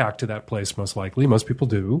you'll get back to that place most likely. Most people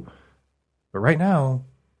do. But right now,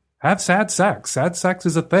 have sad sex. Sad sex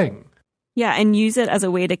is a thing. Yeah, and use it as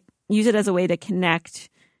a way to connect,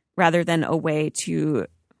 rather than a way to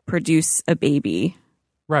produce a baby.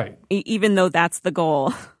 Right. Even though that's the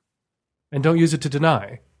goal. And don't use it to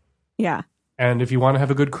deny. Yeah. And if you want to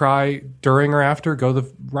have a good cry during or after, go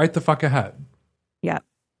right the fuck ahead. Yeah.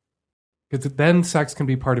 Because then sex can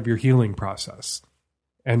be part of your healing process.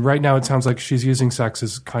 And right now it sounds like she's using sex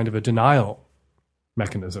as kind of a denial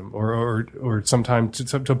mechanism, or sometimes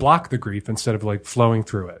to block the grief instead of like flowing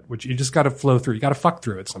through it, which you just got to flow through. You got to fuck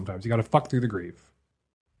through it sometimes. You got to fuck through the grief.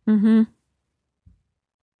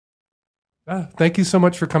 Thank you so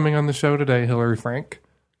much for coming on the show today, Hillary Frank.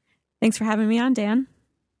 Thanks for having me on, Dan.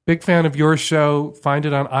 Big fan of your show. Find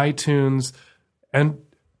it on iTunes. And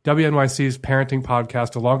WNYC's parenting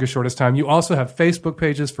podcast, The Longest Shortest Time. You also have Facebook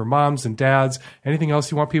pages for moms and dads. Anything else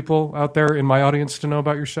you want people out there in my audience to know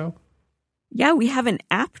about your show? Yeah, we have an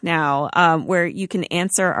app now where you can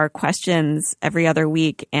answer our questions every other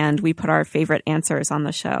week, and we put our favorite answers on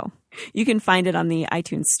the show. You can find it on the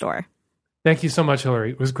iTunes store. Thank you so much, Hillary.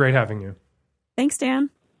 It was great having you. Thanks, Dan.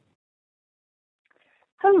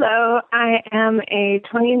 Hello, I am a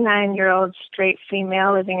 29-year-old straight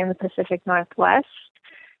female living in the Pacific Northwest,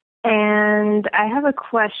 and I have a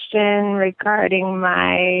question regarding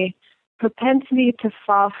my propensity to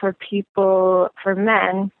fall for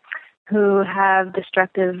men who have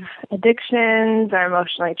destructive addictions, are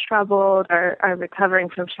emotionally troubled, or are recovering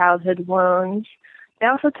from childhood wounds. They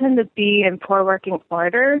also tend to be in poor working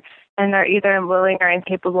order and are either unwilling or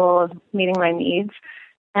incapable of meeting my needs.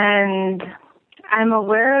 And I'm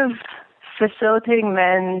aware of facilitating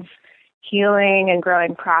men's healing and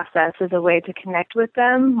growing process as a way to connect with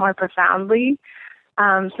them more profoundly. So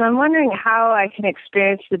I'm wondering how I can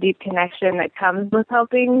experience the deep connection that comes with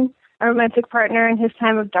helping a romantic partner in his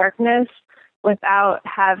time of darkness without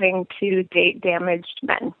having to date damaged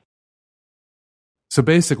men. So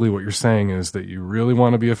basically what you're saying is that you really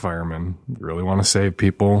want to be a fireman, you really want to save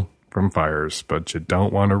people from fires, but you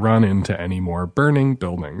don't want to run into any more burning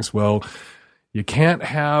buildings. Well, you can't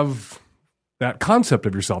have that concept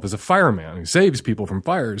of yourself as a fireman who saves people from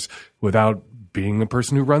fires without being the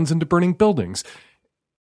person who runs into burning buildings.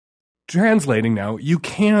 Translating now, you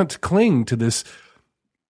can't cling to this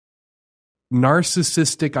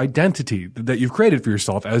narcissistic identity that you've created for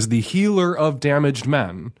yourself as the healer of damaged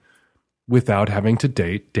men without having to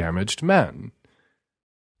date damaged men.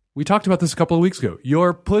 We talked about this a couple of weeks ago.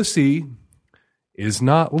 Your pussy is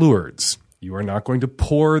not Lourdes. You are not going to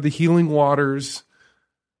pour the healing waters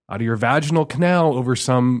out of your vaginal canal over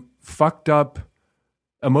some fucked up,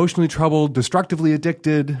 emotionally troubled, destructively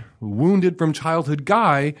addicted, wounded from childhood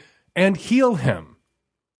guy and heal him.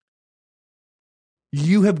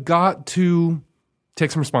 You have got to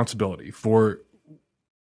take some responsibility for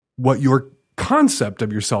what your concept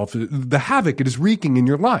of yourself, the havoc it is wreaking in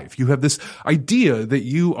your life. You have this idea that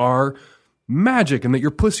you are magic and that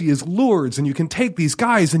your pussy is Lourdes and you can take these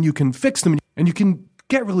guys and you can fix them and you can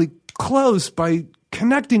get really close by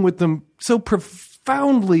connecting with them so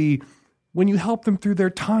profoundly when you help them through their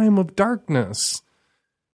time of darkness.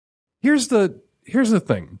 Here's the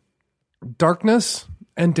thing. Darkness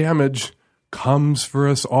and damage comes for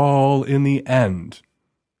us all in the end.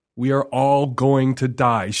 We are all going to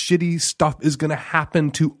die. Shitty stuff is going to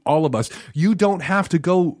happen to all of us. You don't have to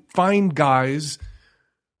go find guys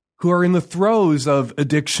who are in the throes of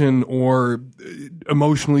addiction or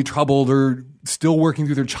emotionally troubled or still working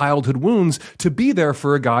through their childhood wounds to be there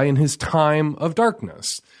for a guy in his time of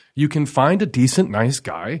darkness. You can find a decent, nice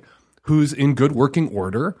guy who's in good working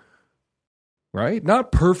order, right?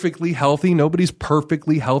 Not perfectly healthy. Nobody's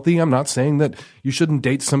perfectly healthy. I'm not saying that you shouldn't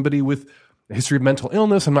date somebody with a history of mental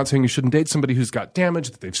illness. I'm not saying you shouldn't date somebody who's got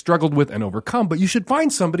damage that they've struggled with and overcome, but you should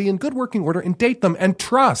find somebody in good working order and date them and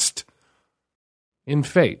trust in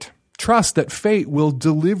fate. Trust that fate will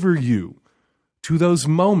deliver you to those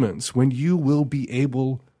moments when you will be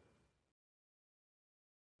able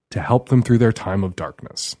to help them through their time of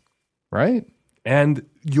darkness, right? And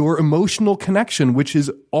your emotional connection, which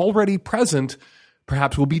is already present,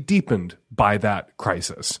 perhaps will be deepened by that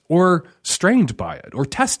crisis or strained by it or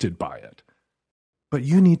tested by it. But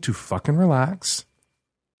you need to fucking relax,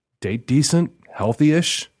 date decent,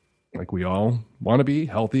 healthy-ish, like we all want to be,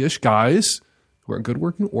 healthy-ish guys who are in good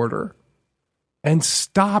working order, and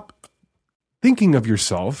stop thinking of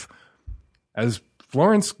yourself as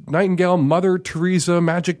Florence Nightingale, Mother Teresa,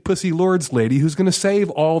 Magic Pussy Lourdes lady who's going to save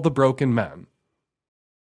all the broken men.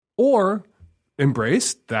 Or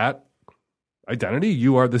embrace that identity.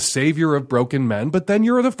 You are the savior of broken men, but then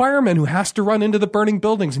you're the fireman who has to run into the burning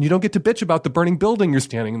buildings, and you don't get to bitch about the burning building you're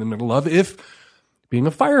standing in the middle of if being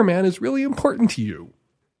a fireman is really important to you.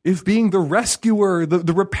 If being the rescuer,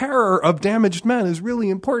 the repairer of damaged men is really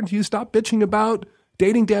important to you, stop bitching about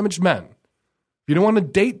dating damaged men. If you don't want to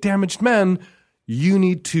date damaged men, you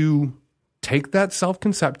need to take that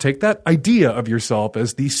self-concept, take that idea of yourself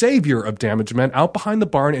as the savior of damaged men out behind the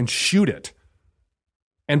barn and shoot it.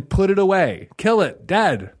 And put it away. Kill it.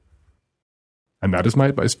 Dead. And that is my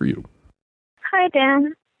advice for you. Hi,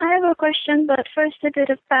 Dan. I have a question, but first a bit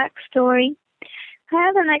of backstory. I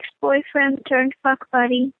have an ex-boyfriend turned fuck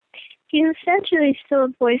buddy. He's essentially still a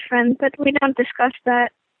boyfriend, but we don't discuss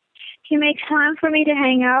that. He makes time for me to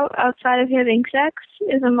hang out outside of having sex,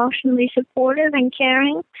 is emotionally supportive and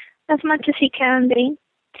caring, as much as he can be.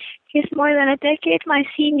 He's more than a decade my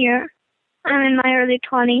senior. I'm in my early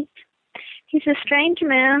 20s. He's a strange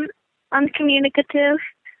man, uncommunicative,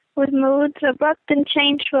 with moods abrupt and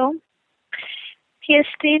changeful. He has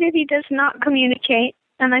stated he does not communicate,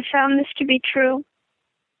 and I found this to be true.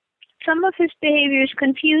 Some of his behaviors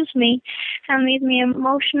confuse me and leave me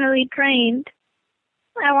emotionally drained.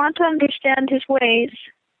 I want to understand his ways.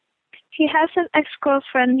 He has an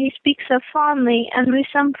ex-girlfriend he speaks of fondly and with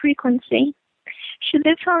some frequency. She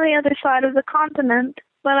lives on the other side of the continent,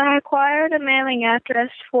 but I acquired a mailing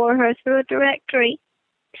address for her through a directory.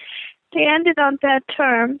 They ended on bad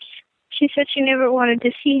terms. She said she never wanted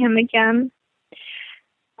to see him again.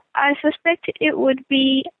 I suspect it would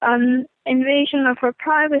be an invasion of her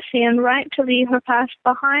privacy and right to leave her past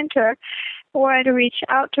behind her, were I to reach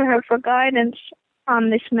out to her for guidance on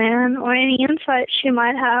this man or any insight she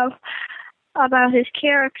might have about his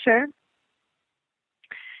character.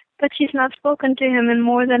 But she's not spoken to him in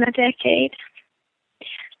more than a decade.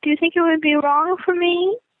 Do you think it would be wrong for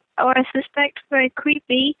me, or I suspect very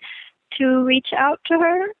creepy, to reach out to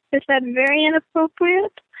her? Is that very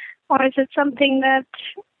inappropriate? Or is it something that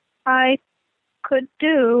I could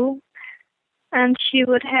do and she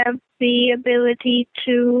would have the ability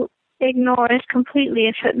to ignore it completely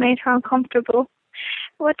if it made her uncomfortable?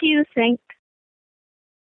 What do you think?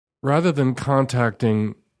 Rather than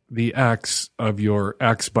contacting the ex of your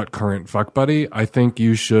ex but current fuck buddy, I think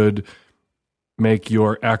you should make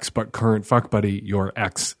your ex but current fuck buddy your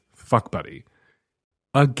ex fuck buddy.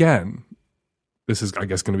 Again, this is, I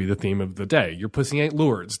guess, going to be the theme of the day. Your pussy ain't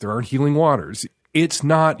Lourdes. There aren't healing waters. It's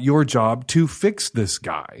not your job to fix this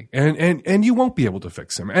guy. And you won't be able to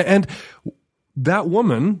fix him. And that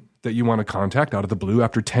woman that you want to contact out of the blue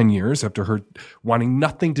after 10 years, after her wanting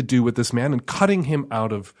nothing to do with this man and cutting him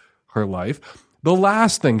out of her life, the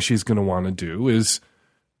last thing she's going to want to do is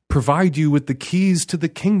provide you with the keys to the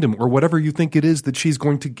kingdom or whatever you think it is that she's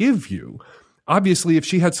going to give you. Obviously, if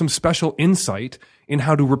she had some special insight in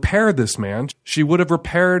how to repair this man, she would have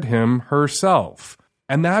repaired him herself.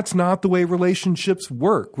 And that's not the way relationships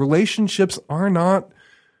work. Relationships are not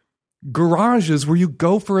garages where you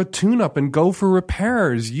go for a tune-up and go for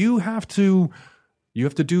repairs. You have to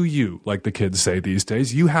do you, like the kids say these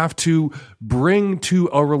days. You have to bring to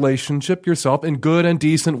a relationship yourself in good and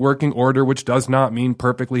decent working order, which does not mean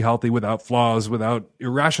perfectly healthy, without flaws, without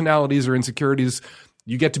irrationalities or insecurities.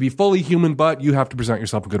 You get to be fully human, but you have to present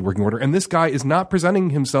yourself in good working order. And this guy is not presenting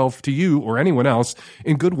himself to you or anyone else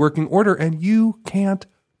in good working order, and you can't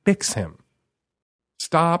fix him.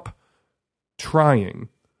 Stop trying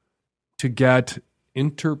to get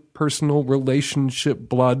interpersonal relationship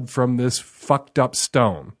blood from this fucked up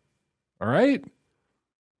stone. All right?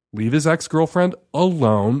 Leave his ex-girlfriend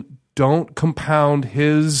alone. Don't compound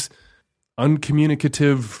his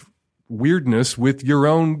uncommunicative weirdness with your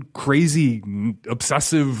own crazy,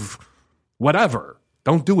 obsessive whatever.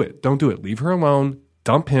 Don't do it. Don't do it. Leave her alone.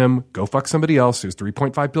 Dump him. Go fuck somebody else. There's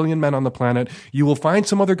 3.5 billion men on the planet. You will find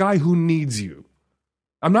some other guy who needs you.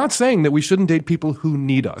 I'm not saying that we shouldn't date people who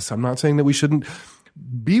need us. I'm not saying that we shouldn't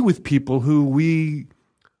be with people who we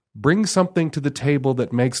bring something to the table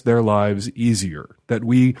that makes their lives easier, that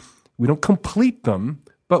we don't complete them,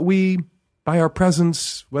 but we, by our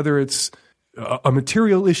presence, whether it's a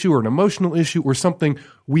material issue or an emotional issue or something,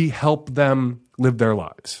 we help them live their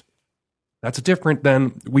lives. That's different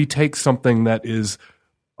than we take something that is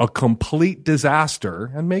a complete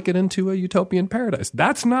disaster and make it into a utopian paradise.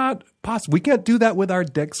 That's not possible. We can't do that with our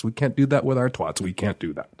dicks. We can't do that with our twats. We can't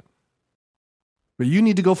do that. But you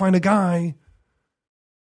need to go find a guy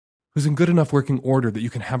who's in good enough working order that you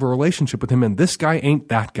can have a relationship with him, and this guy ain't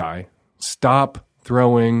that guy. Stop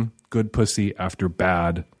throwing good pussy after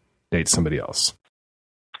bad. Date somebody else.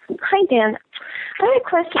 Hi, Dan. I had a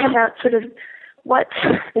question about sort of what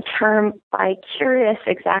the term bi-curious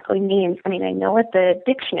exactly means. I mean, I know what the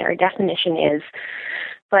dictionary definition is,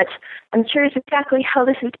 but I'm curious exactly how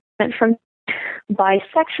this is different from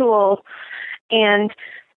bisexual, and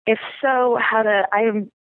if so, I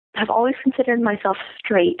have always considered myself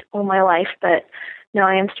straight all my life, but now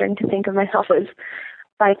I am starting to think of myself as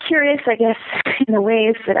bi-curious, I guess, in the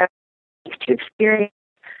ways that I like to experience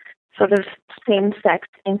sort of same-sex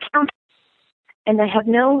encounters. And I have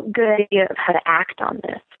no good idea of how to act on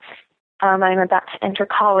this. I'm about to enter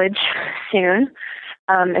college soon.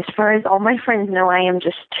 As far as all my friends know, I am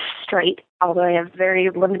just straight, although I have very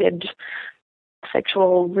limited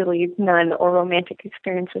sexual, really none, or romantic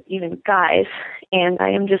experience with even guys. And I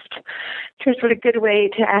am just curious what a good way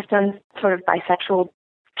to act on sort of bisexual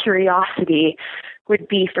curiosity would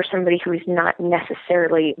be for somebody who is not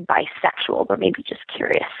necessarily bisexual, but maybe just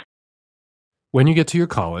curious. When you get to your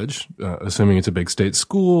college, assuming it's a big state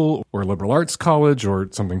school or liberal arts college or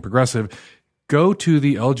something progressive, go to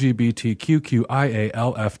the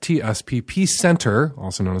LGBTQIALFTSPP Center,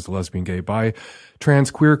 also known as the Lesbian, Gay, Bi, Trans,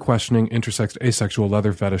 Queer, Questioning, Intersex, Asexual,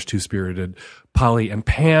 Leather Fetish, Two-Spirited, Poly, and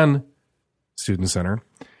Pan Student Center,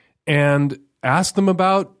 and ask them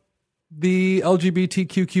about the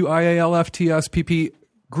LGBTQIALFTSPP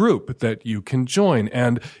group that you can join.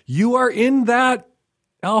 And you are in that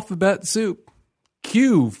alphabet soup.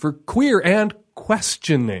 Q for queer and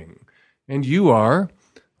questioning. And you are,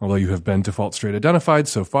 although you have been default straight identified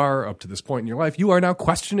so far up to this point in your life, you are now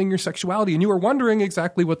questioning your sexuality, and you are wondering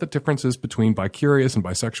exactly what the difference is between bi-curious and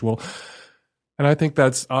bisexual. And I think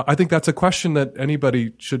that's a question that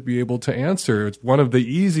anybody should be able to answer. It's one of the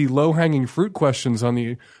easy, low-hanging fruit questions on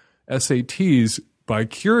the SATs.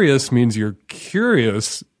 Bi-curious means you're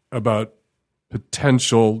curious about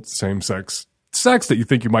potential same-sex sex, that you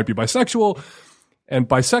think you might be bisexual. And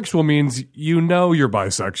bisexual means you know you're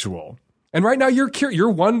bisexual. And right now you're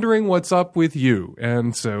wondering what's up with you.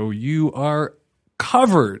 And so you are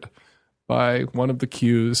covered by one of the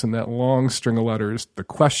Qs in that long string of letters, the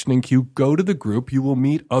questioning Q. Go to the group. You will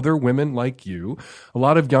meet other women like you. A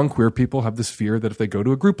lot of young queer people have this fear that if they go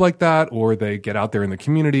to a group like that or they get out there in the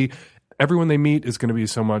community, everyone they meet is going to be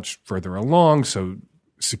so much further along, so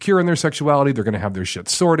secure in their sexuality. They're going to have their shit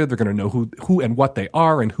sorted. They're going to know who and what they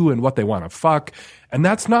are and who and what they want to fuck. And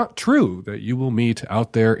that's not true, that you will meet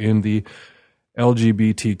out there in the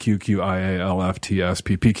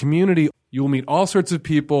LGBTQIALFTSPP community. You will meet all sorts of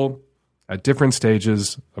people at different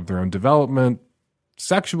stages of their own development,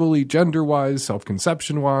 sexually, gender-wise,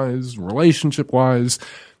 self-conception-wise, relationship-wise,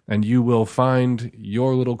 and you will find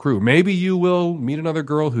your little crew. Maybe you will meet another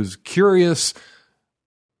girl who's curious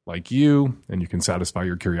like you, and you can satisfy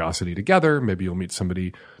your curiosity together. Maybe you'll meet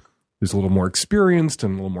somebody who's a little more experienced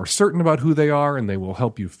and a little more certain about who they are, and they will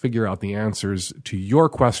help you figure out the answers to your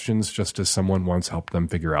questions, just as someone once helped them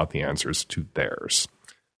figure out the answers to theirs.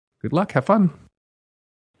 Good luck. Have fun.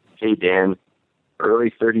 Hey, Dan.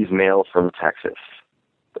 Early 30s male from Texas.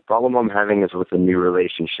 The problem I'm having is with a new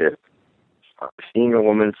relationship. I was seeing a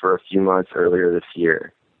woman for a few months earlier this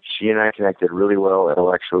year. She and I connected really well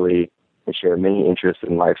intellectually and share many interests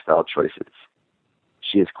and lifestyle choices.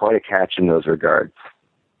 She is quite a catch in those regards.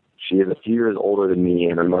 She is a few years older than me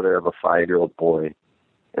and a mother of a 5-year-old boy,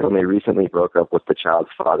 and only recently broke up with the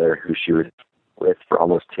child's father, who she was with for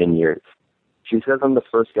almost 10 years. She says I'm the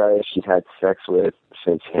first guy she's had sex with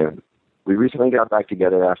since him. We recently got back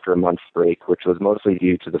together after a month's break, which was mostly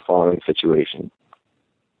due to the following situation.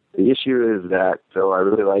 The issue is that, though I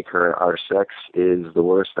really like her, our sex is the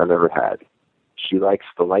worst I've ever had. She likes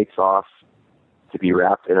the lights off, to be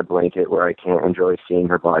wrapped in a blanket where I can't enjoy seeing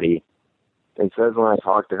her body, and says when I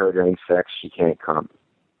talk to her during sex, she can't come.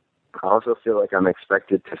 I also feel like I'm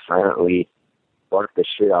expected to silently bark the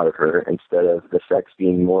shit out of her instead of the sex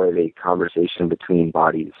being more of a conversation between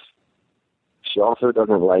bodies. She also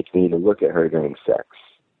doesn't like me to look at her during sex.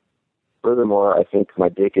 Furthermore, I think my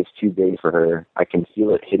dick is too big for her. I can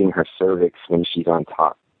feel it hitting her cervix when she's on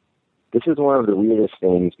top. This is one of the weirdest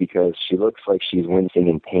things because she looks like she's wincing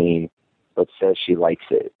in pain, but says she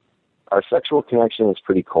likes it. Our sexual connection is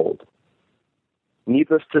pretty cold.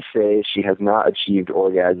 Needless to say, she has not achieved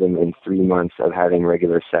orgasm in 3 months of having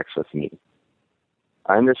regular sex with me.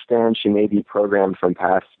 I understand she may be programmed from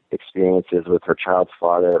past experiences with her child's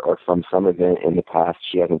father or from some event in the past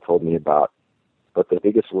she hasn't told me about. But the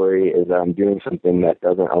biggest worry is that I'm doing something that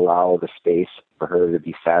doesn't allow the space for her to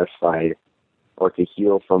be satisfied or to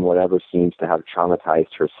heal from whatever seems to have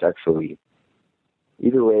traumatized her sexually.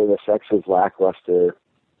 Either way, the sex is lackluster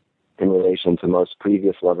in relation to most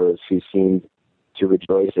previous lovers who seemed to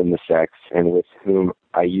rejoice in the sex and with whom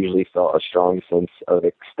I usually felt a strong sense of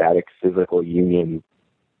ecstatic physical union,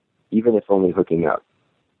 even if only hooking up.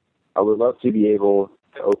 I would love to be able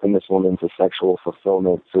to open this woman to sexual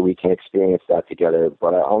fulfillment so we can experience that together,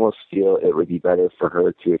 but I almost feel it would be better for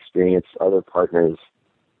her to experience other partners,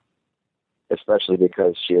 especially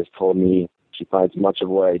because she has told me she finds much of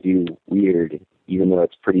what I do weird, even though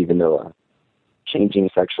it's pretty vanilla. Changing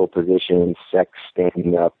sexual positions, sex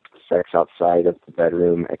standing up, sex outside of the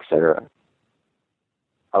bedroom, etc.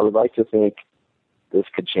 I would like to think this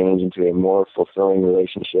could change into a more fulfilling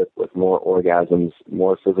relationship with more orgasms,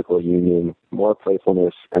 more physical union, more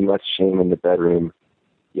playfulness, and less shame in the bedroom,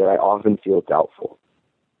 yet I often feel doubtful.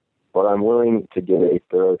 But I'm willing to give it a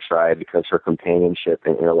thorough try because her companionship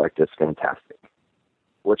and intellect is fantastic.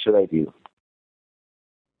 What should I do?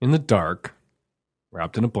 In the dark,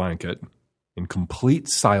 wrapped in a blanket, in complete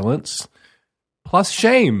silence, plus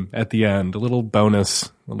shame at the end, a little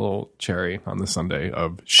bonus, a little cherry on the sundae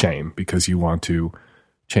of shame because you want to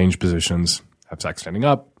change positions, have sex standing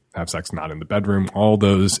up, have sex not in the bedroom, all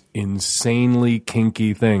those insanely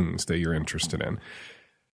kinky things that you're interested in.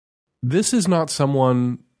 This is not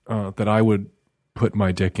someone that I would put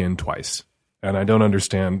my dick in twice. And I don't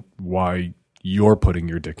understand why you're putting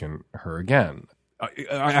your dick in her again.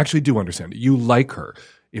 I actually do understand it. You like her.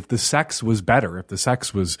 If the sex was better, if the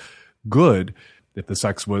sex was good, if the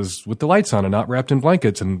sex was with the lights on and not wrapped in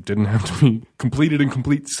blankets and didn't have to be completed in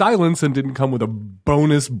complete silence and didn't come with a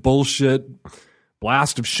bonus bullshit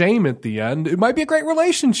blast of shame at the end, it might be a great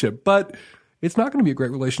relationship, but it's not going to be a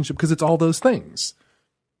great relationship because it's all those things,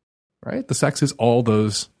 right? The sex is all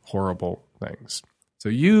those horrible things. So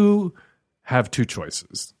you have two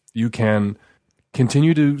choices. You can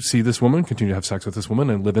continue to see this woman, continue to have sex with this woman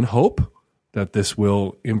and live in hope that this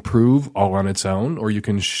will improve all on its own, or you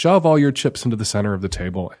can shove all your chips into the center of the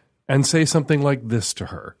table and say something like this to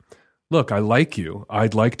her. Look, I like you.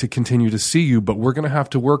 I'd like to continue to see you, but we're going to have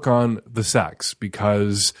to work on the sex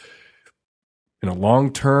because in a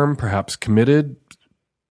long-term, perhaps committed,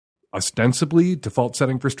 ostensibly default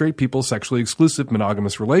setting for straight people, sexually exclusive,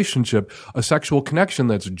 monogamous relationship, a sexual connection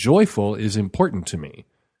that's joyful is important to me.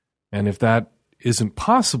 And if that isn't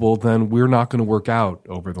possible, then we're not going to work out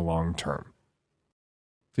over the long term.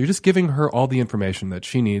 So you're just giving her all the information that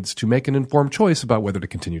she needs to make an informed choice about whether to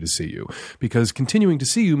continue to see you. Because continuing to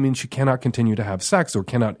see you means she cannot continue to have sex or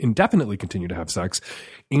cannot indefinitely continue to have sex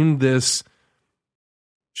in this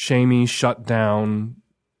shamey, shut down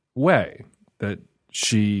way that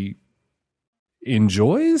she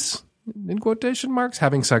enjoys, in quotation marks,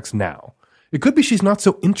 having sex now. It could be she's not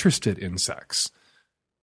so interested in sex.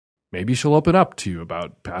 Maybe she'll open up to you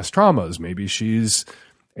about past traumas. Maybe she's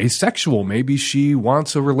asexual. Maybe she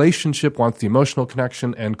wants a relationship, wants the emotional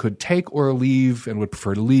connection, and could take or leave and would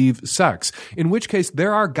prefer to leave sex. In which case,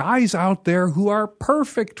 there are guys out there who are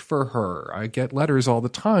perfect for her. I get letters all the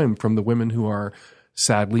time from the women who are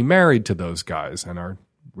sadly married to those guys and are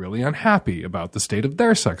really unhappy about the state of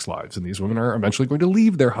their sex lives. And these women are eventually going to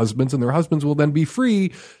leave their husbands, and their husbands will then be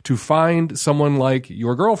free to find someone like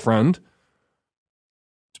your girlfriend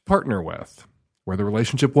to partner with, where the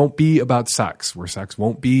relationship won't be about sex, where sex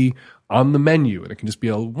won't be on the menu, and it can just be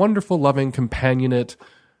a wonderful, loving, companionate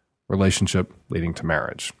relationship leading to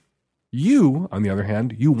marriage. You, on the other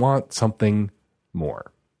hand, you want something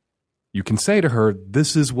more. You can say to her,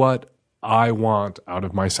 this is what I want out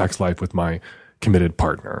of my sex life with my committed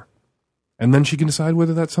partner. And then she can decide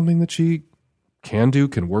whether that's something that she can do,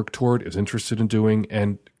 can work toward, is interested in doing,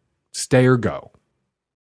 and stay or go.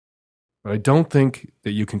 But I don't think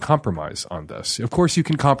that you can compromise on this. Of course, you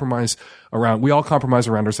can compromise around, we all compromise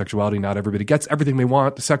around our sexuality. Not everybody gets everything they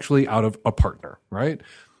want sexually out of a partner, right?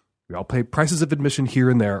 We all pay prices of admission here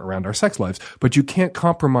and there around our sex lives, but you can't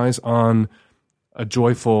compromise on a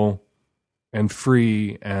joyful and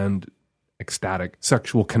free and ecstatic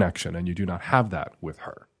sexual connection, and you do not have that with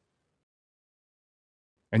her.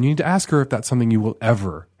 And you need to ask her if that's something you will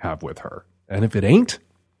ever have with her. And if it ain't,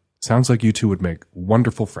 sounds like you two would make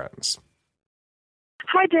wonderful friends.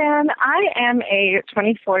 Hi, Dan. I am a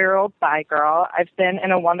 24-year-old bi girl. I've been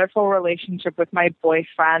in a wonderful relationship with my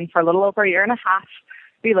boyfriend for a little over a year and a half.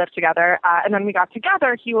 We lived together. And when we got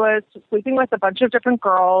together, he was sleeping with a bunch of different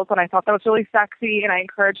girls, and I thought that was really sexy, and I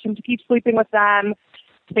encouraged him to keep sleeping with them,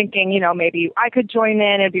 thinking, maybe I could join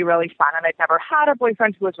in. It'd be really fun. And I'd never had a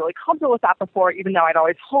boyfriend who was really comfortable with that before, even though I'd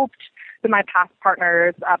always hoped that my past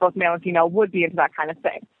partners, both male and female, would be into that kind of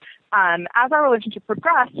thing. As our relationship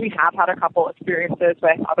progressed, we have had a couple experiences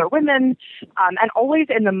with other women, and always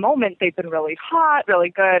in the moment, they've been really hot, really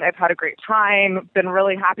good. I've had a great time, been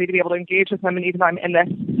really happy to be able to engage with women, even though I'm in this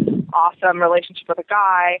awesome relationship with a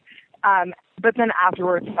guy. But then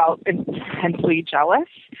afterwards, felt intensely jealous.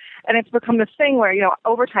 And it's become this thing where,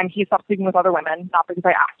 over time, he stopped sleeping with other women, not because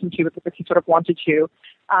I asked him to, but because he sort of wanted to.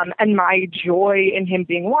 And my joy in him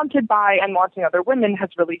being wanted by and wanting other women has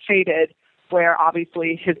really faded, where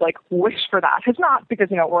obviously his wish for that has not, because,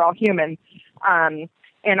 we're all human. And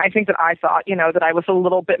I think that I thought, that I was a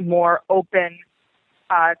little bit more open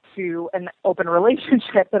to an open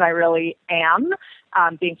relationship than I really am,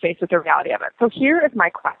 being faced with the reality of it. So here is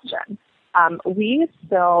my question. We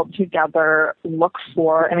still together look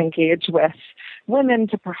for and engage with women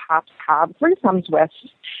to perhaps have threesomes with,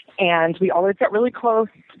 and we always get really close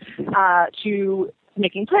to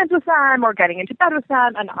making plans with them or getting into bed with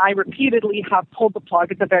them, and I repeatedly have pulled the plug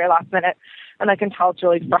at the very last minute, and I can tell it's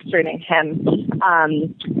really frustrating him.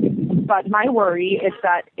 But my worry is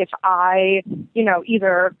that if I,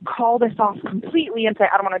 either call this off completely and say,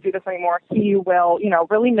 I don't want to do this anymore, he will,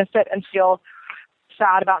 really miss it and feel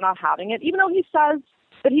sad about not having it, even though he says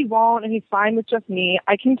that he won't and he's fine with just me.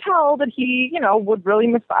 I can tell that he, would really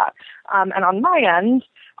miss that. And on my end,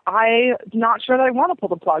 I'm not sure that I want to pull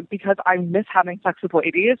the plug because I miss having sex with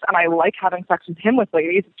ladies and I like having sex with him with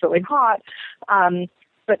ladies. It's really hot.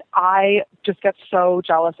 But I just get so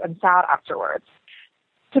jealous and sad afterwards.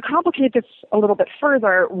 To complicate this a little bit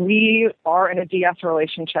further, we are in a DS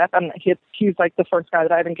relationship, and he's like the first guy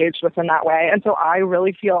that I've engaged with in that way. And so I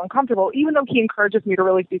really feel uncomfortable, even though he encourages me to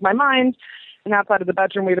really speak my mind. And outside of the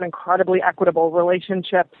bedroom, we have an incredibly equitable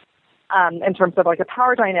relationship in terms of like a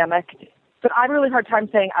power dynamic. But I have a really hard time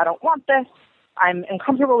saying, I don't want this. I'm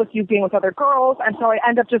uncomfortable with you being with other girls. And so I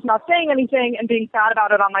end up just not saying anything and being sad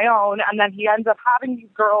about it on my own. And then he ends up having these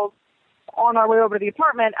girls on our way over to the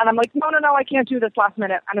apartment. And I'm like, no, I can't do this last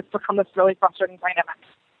minute. And it's become this really frustrating dynamic.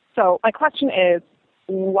 So my question is,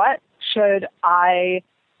 what should I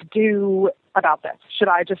do about this? Should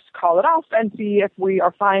I just call it off and see if we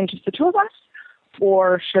are fine, just the two of us?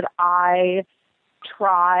 Or should I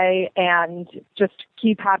try and just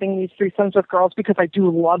keep having these threesomes with girls because I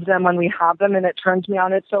do love them when we have them and it turns me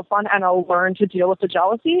on, it's so fun, and I'll learn to deal with the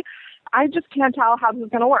jealousy? I just can't tell how this is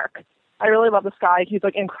going to work. I really love this guy. He's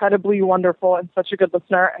like incredibly wonderful and such a good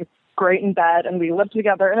listener and great in bed, and we live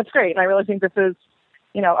together and it's great. And I really think this is,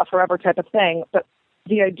 a forever type of thing. But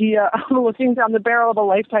the idea of looking down the barrel of a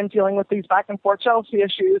lifetime dealing with these back and forth jealousy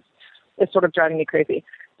issues is sort of driving me crazy.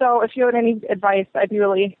 So if you had any advice, I'd be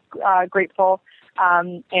really grateful.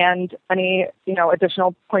 And any,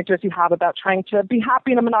 additional pointers you have about trying to be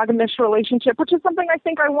happy in a monogamous relationship, which is something I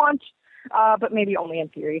think I want, but maybe only in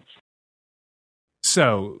theory.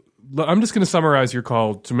 So I'm just going to summarize your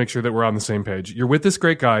call to make sure that we're on the same page. You're with this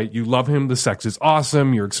great guy. You love him. The sex is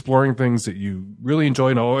awesome. You're exploring things that you really enjoy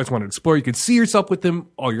and always want to explore. You could see yourself with him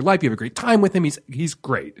all your life. You have a great time with him. He's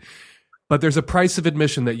great. But there's a price of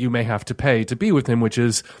admission that you may have to pay to be with him, which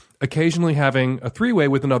is occasionally having a three-way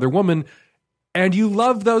with another woman. And you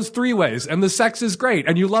love those three-ways, and the sex is great,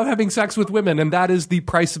 and you love having sex with women, and that is the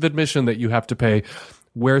price of admission that you have to pay.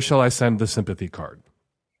 Where shall I send the sympathy card?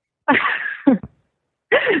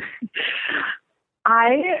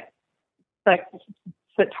 I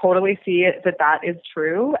totally see that is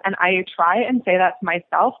true, and I try and say that to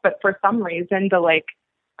myself, but for some reason the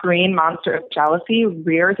green monster of jealousy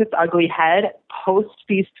rears its ugly head post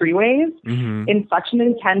these three-ways in such an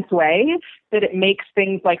intense way that it makes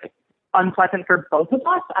things unpleasant for both of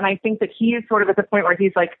us. And I think that he is sort of at the point where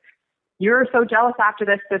he's like, you're so jealous after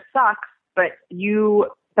this sucks, but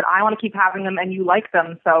I want to keep having them and you like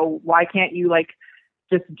them, so why can't you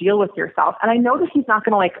just deal with yourself? And I know that he's not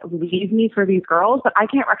going to leave me for these girls, but I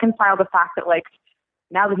can't reconcile the fact that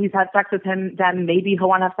now that he's had sex with him, then maybe he'll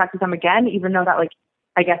want to have sex with them again, even though that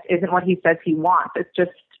I guess isn't what he says he wants. It's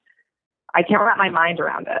just, I can't wrap my mind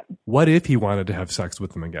around it. What if he wanted to have sex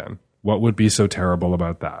with them again? What would be so terrible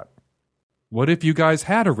about that? What if you guys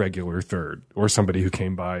had a regular third or somebody who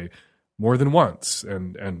came by more than once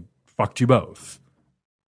and fucked you both?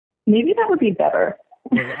 Maybe that would be better.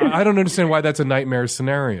 I don't understand why that's a nightmare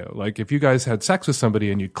scenario. If you guys had sex with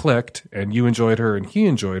somebody and you clicked and you enjoyed her and he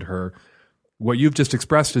enjoyed her, what you've just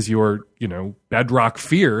expressed is your, bedrock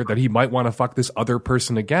fear that he might want to fuck this other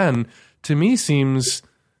person again, to me seems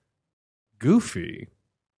goofy.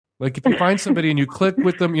 If you find somebody and you click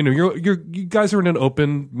with them, you guys are in an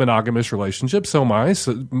open monogamous relationship. So am I.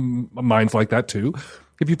 So mine's like that too.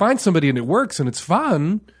 If you find somebody and it works and it's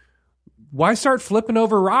fun, why start flipping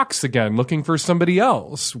over rocks again, looking for somebody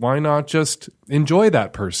else? Why not just enjoy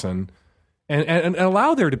that person and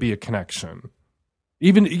allow there to be a connection?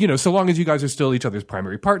 Even, so long as you guys are still each other's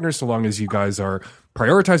primary partners, so long as you guys are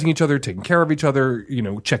prioritizing each other, taking care of each other,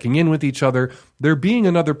 checking in with each other, there being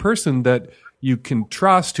another person that you can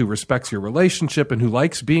trust, who respects your relationship and who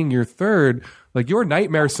likes being your third, your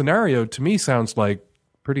nightmare scenario to me sounds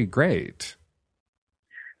pretty great.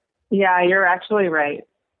 Yeah, you're actually right.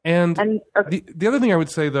 And the other thing I would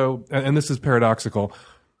say, though, and this is paradoxical,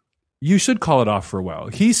 you should call it off for a while.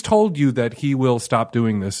 He's told you that he will stop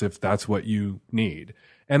doing this if that's what you need.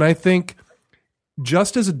 And I think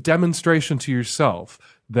just as a demonstration to yourself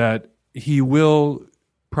that he will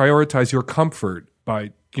prioritize your comfort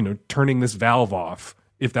by, turning this valve off,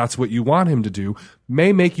 if that's what you want him to do,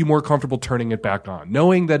 may make you more comfortable turning it back on,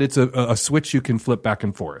 knowing that it's a switch you can flip back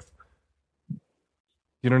and forth.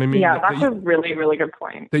 You know what I mean? Yeah, that's a really, really good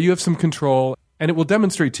point. That you have some control, and it will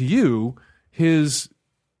demonstrate to you his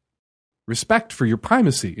respect for your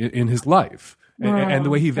primacy in his life and the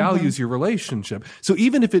way he values your relationship. So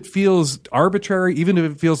even if it feels arbitrary, even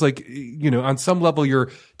if it feels on some level you're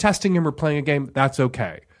testing him or playing a game, that's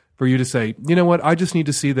okay. For you to say, you know what, I just need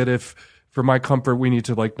to see that if, for my comfort, we need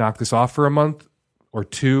to knock this off for a month or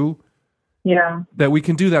two, that we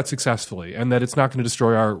can do that successfully and that it's not going to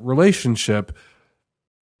destroy our relationship.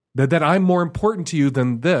 That I'm more important to you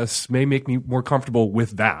than this may make me more comfortable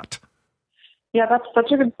with that. Yeah, that's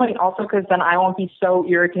such a good point also, because then I won't be so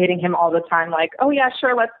irritating him all the time, like, oh, yeah,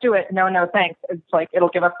 sure, let's do it. No, thanks. It's like, it'll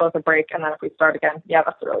give us both a break, and then if we start again, yeah,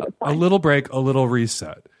 that's a really good point. A little break, a little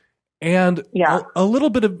reset. And a little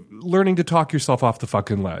bit of learning to talk yourself off the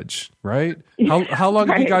fucking ledge, right? How long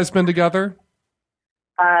have you guys been together?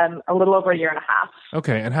 A little over a year and a half.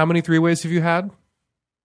 Okay, and how many three-ways have you had?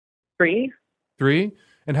 3. 3?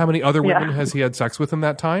 And how many other women has he had sex with in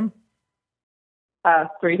that time?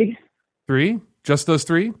 3. 3? Just those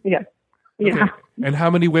 3? Yeah. Yeah. Okay. And how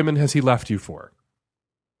many women has he left you for?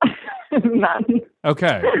 None.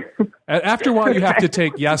 Okay. After a while, you have to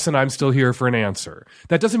take yes, and I'm still here for an answer.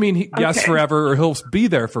 That doesn't mean yes forever or he'll be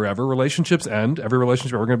there forever. Relationships end. Every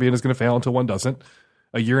relationship we're going to be in is going to fail until one doesn't.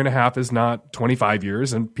 A year and a half is not 25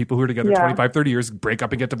 years, and people who are together 25, 30 years break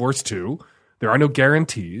up and get divorced too. There are no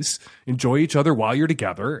guarantees. Enjoy each other while you're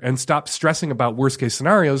together and stop stressing about worst case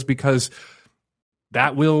scenarios, because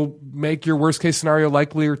that will make your worst case scenario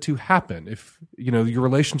likelier to happen. If, your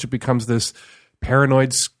relationship becomes this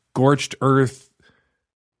paranoid, scorched earth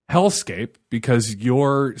hellscape because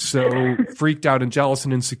you're so freaked out and jealous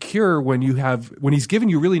and insecure when he's given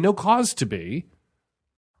you really no cause to be,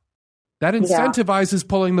 that incentivizes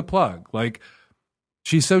pulling the plug. Like,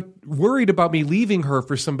 she's so worried about me leaving her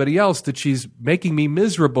for somebody else that she's making me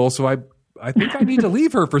miserable. So I think I need to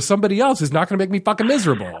leave her for somebody else who's not going to make me fucking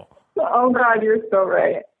miserable. Oh, God, you're so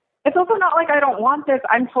right. It's also not like I don't want this.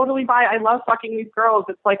 I'm totally bi. I love fucking these girls.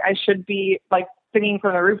 It's like I should be, like, singing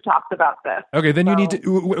from the rooftops about this. Okay, then you need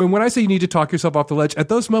to, when I say you need to talk yourself off the ledge, at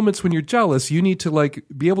those moments when you're jealous, you need to, like,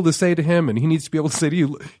 be able to say to him, and he needs to be able to say to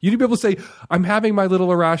you, you need to be able to say, I'm having my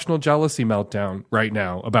little irrational jealousy meltdown right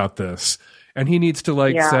now about this. And he needs to,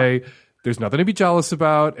 like, say, there's nothing to be jealous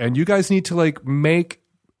about, and you guys need to, like, make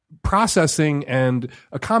processing and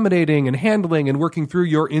accommodating and handling and working through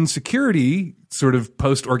your insecurity, sort of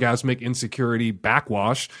post-orgasmic insecurity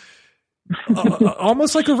backwash,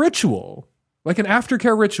 almost like a ritual, like an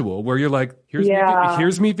aftercare ritual where you're like,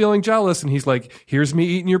 here's me feeling jealous. And he's like, here's me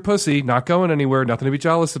eating your pussy, not going anywhere, nothing to be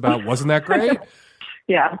jealous about. Wasn't that great?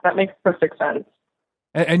 Yeah, that makes perfect sense.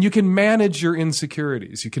 And you can manage your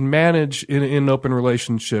insecurities. You can manage in an open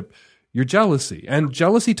relationship your jealousy. And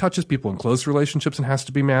jealousy touches people in close relationships and has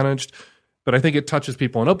to be managed. But I think it touches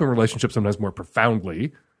people in open relationships sometimes more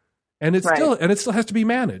profoundly. And it still has to be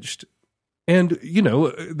managed. And,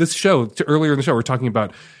 this show, earlier in the show, we're talking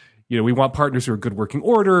about, we want partners who are good working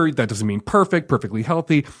order. That doesn't mean perfect, perfectly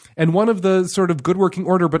healthy. And one of the sort of good working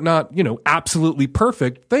order, but not, absolutely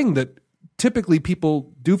perfect thing that typically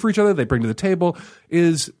people do for each other, they bring to the table,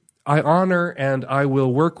 is I honor and I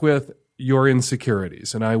will work with your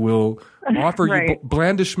insecurities, and I will offer you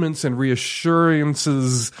blandishments and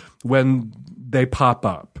reassurances when they pop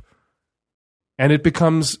up. And it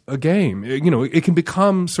becomes a game. It can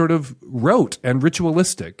become sort of rote and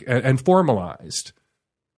ritualistic and formalized.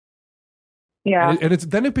 Yeah. And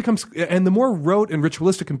then it becomes, and the more rote and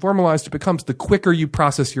ritualistic and formalized it becomes, the quicker you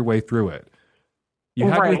process your way through it. You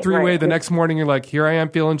have your three-way, the next morning you're like, here I am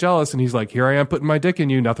feeling jealous. And he's like, here I am putting my dick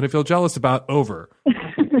in you. Nothing to feel jealous about. Over.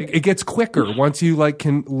 It gets quicker once you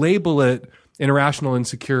can label it an irrational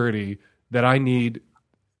insecurity that I need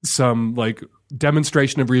some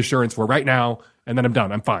demonstration of reassurance for right now. And then I'm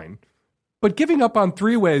done. I'm fine. But giving up on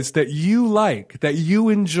three-ways that you like, that you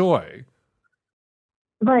enjoy.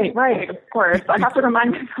 Right, of course. I have to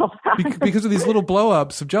remind myself that. Because of these little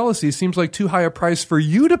blow-ups of jealousy seems like too high a price for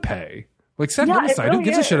you to pay. Set him aside. Who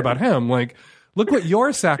gives a shit about him? Look what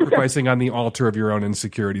you're sacrificing on the altar of your own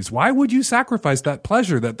insecurities. Why would you sacrifice that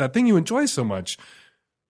pleasure, that thing you enjoy so much,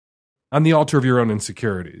 on the altar of your own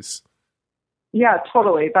insecurities? Yeah,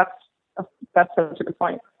 totally. That's such a good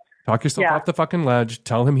point. Talk yourself off the fucking ledge.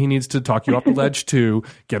 Tell him he needs to talk you off the ledge too.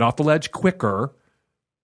 Get off the ledge quicker.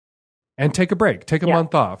 And take a break. Take a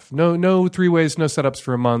month off. No three-ways, no setups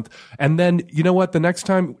for a month. And then, you know what? The next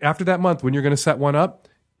time, after that month, when you're going to set one up,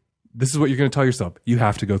 this is what you're going to tell yourself. You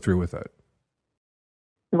have to go through with it.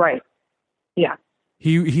 Right. Yeah.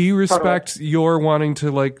 He respects your wanting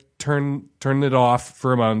to turn it off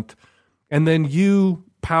for a month, and then you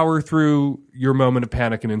power through your moment of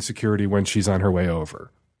panic and insecurity when she's on her way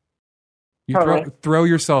over. You throw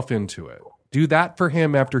yourself into it. Do that for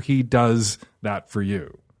him after he does that for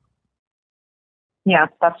you. Yeah,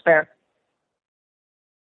 that's fair.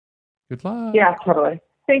 Good luck. Yeah, totally.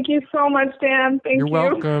 Thank you so much, Dan. You're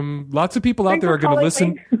welcome. Lots of people out there are going to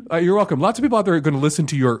listen. You're welcome. Lots of people out there are going to listen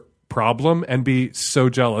to your problem and be so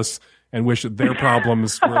jealous and wish that their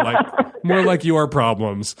problems were more like your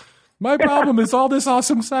problems. My problem is all this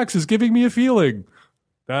awesome sex is giving me a feeling.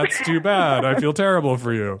 That's too bad. I feel terrible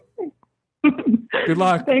for you. Good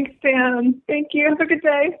luck. Thanks, Dan. Thank you. Have a good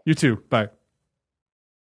day. You too. Bye.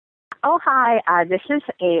 Oh, hi. This is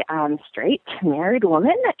a straight married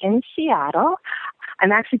woman in Seattle.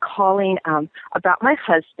 I'm actually calling about my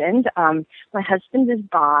husband. My husband is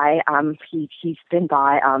bi. He's been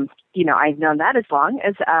bi. I've known that as long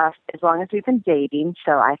as we've been dating.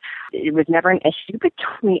 So it was never an issue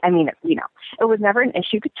between. It was never an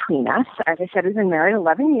issue between us. As I said, we've been married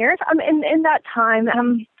 11 years. In that time,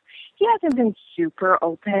 he hasn't been super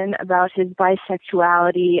open about his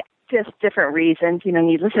bisexuality. Just different reasons,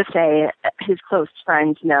 needless to say, his close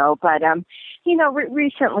friends know. But,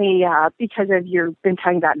 recently, because of you've been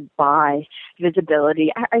talking about bi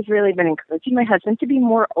visibility, I've really been encouraging my husband to be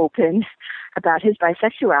more open about his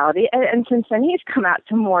bisexuality. And since then, he's come out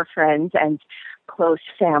to more friends and close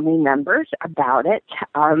family members about it.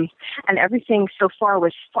 And everything so far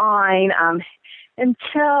was fine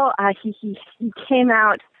until he came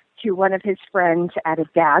out to one of his friends at a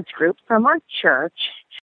dad's group from our church.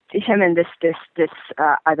 Him and this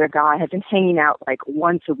other guy had been hanging out like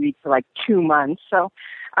once a week for like 2 months. So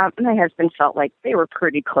my husband felt like they were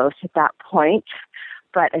pretty close at that point.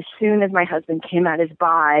 But as soon as my husband came out as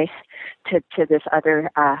bi to this other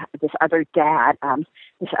dad,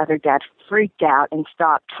 this other dad freaked out and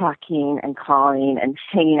stopped talking and calling and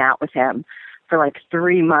hanging out with him for like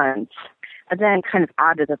 3 months. And then kind of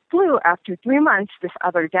out of the blue, after 3 months, this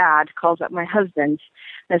other dad calls up my husband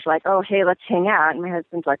and is like, oh, hey, let's hang out. And my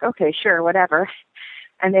husband's like, okay, sure, whatever.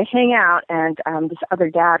 And they hang out, and this other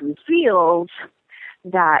dad reveals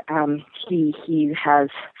that he has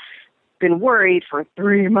been worried for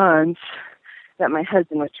 3 months that my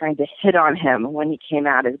husband was trying to hit on him when he came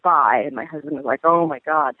out as bi. And my husband was like, oh, my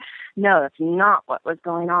God, no, that's not what was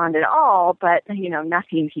going on at all. But,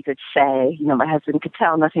 nothing he could say. My husband could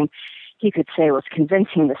tell nothing he could say was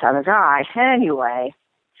convincing this other guy. Anyway,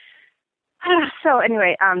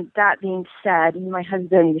 that being said, my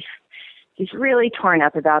husband, he's really torn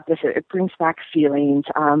up about this. It brings back feelings.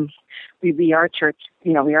 We are church,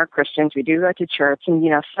 we are Christians. We do go to church. And,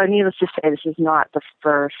 so needless to say, this is not the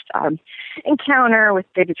first encounter with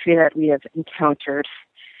bigotry that we have encountered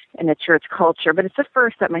in the church culture, but it's the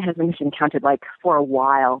first that my husband has encountered, like, for a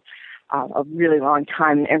while. A really long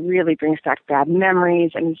time. It really brings back bad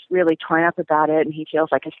memories, and he's really torn up about it, and he feels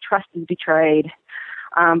like his trust is betrayed.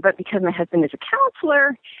 But because my husband is a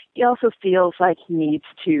counselor, he also feels like he needs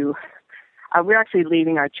to, we're actually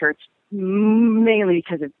leaving our church mainly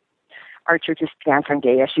because of our church's stance on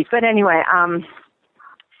gay issues. But anyway,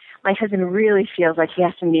 my husband really feels like he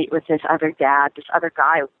has to meet with this other dad, this other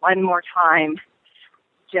guy, one more time,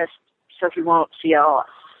 just so he won't feel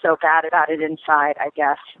so bad about it inside, I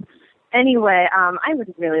guess. Anyway, I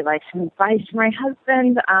would really like some advice for my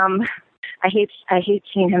husband. I hate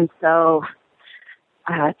seeing him so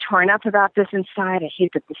torn up about this inside. I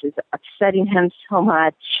hate that this is upsetting him so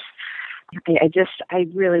much. I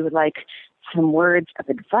really would like some words of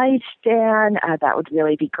advice, Dan. That would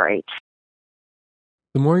really be great.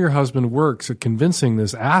 The more your husband works at convincing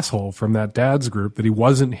this asshole from that dad's group that he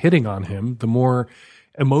wasn't hitting on him, the more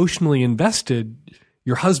emotionally invested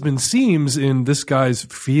your husband seems in this guy's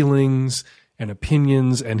feelings and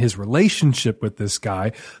opinions and his relationship with this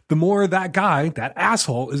guy, the more that guy, that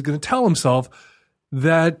asshole, is going to tell himself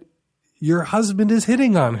that your husband is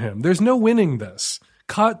hitting on him. There's no winning this.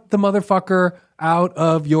 Cut the motherfucker out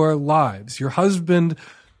of your lives. Your husband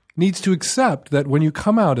needs to accept that when you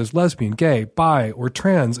come out as lesbian, gay, bi, or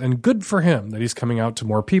trans, and good for him that he's coming out to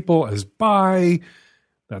more people as bi,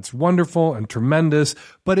 that's wonderful and tremendous,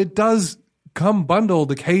 but it does come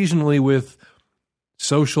bundled occasionally with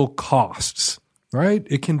social costs, right?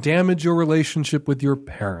 It can damage your relationship with your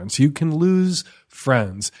parents. You can lose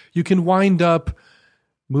friends. You can wind up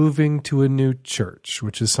moving to a new church,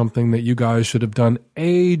 which is something that you guys should have done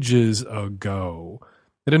ages ago.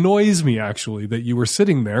 It annoys me, actually, that you were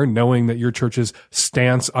sitting there knowing that your church's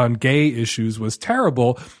stance on gay issues was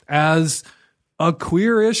terrible as a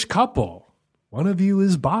queerish couple. One of you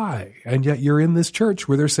is bi, and yet you're in this church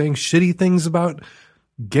where they're saying shitty things about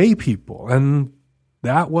gay people. And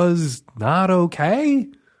that was not okay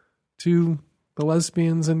to the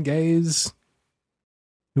lesbians and gays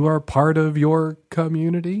who are part of your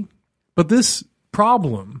community. But this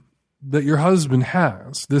problem that your husband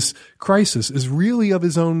has, this crisis, is really of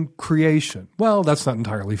his own creation. Well, that's not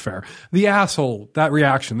entirely fair. The asshole, that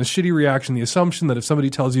reaction, the shitty reaction, the assumption that if somebody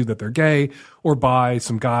tells you that they're gay or bi,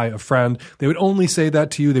 some guy, a friend, they would only say that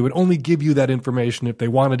to you. They would only give you that information if they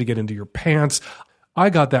wanted to get into your pants. I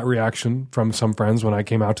got that reaction from some friends when I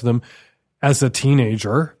came out to them as a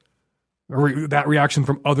teenager, or that reaction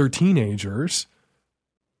from other teenagers.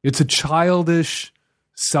 It's a childish,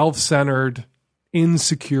 self-centered,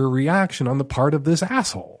 insecure reaction on the part of this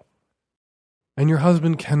asshole. And your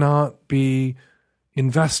husband cannot be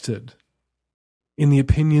invested in the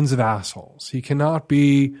opinions of assholes. He cannot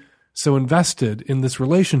be so invested in this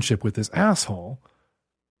relationship with this asshole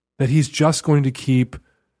that he's just going to keep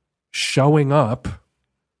showing up,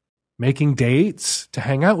 making dates to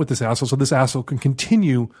hang out with this asshole so this asshole can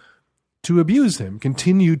continue to abuse him,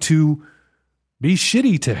 continue to be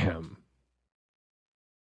shitty to him.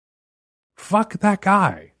 Fuck that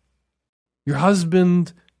guy. Your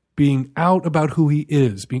husband being out about who he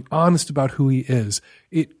is, being honest about who he is,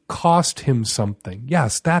 it cost him something.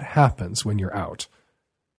 Yes, that happens when you're out.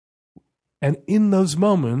 And in those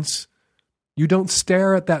moments, you don't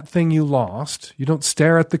stare at that thing you lost. You don't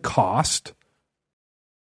stare at the cost,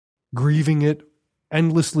 grieving it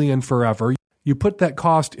endlessly and forever. You put that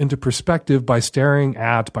cost into perspective by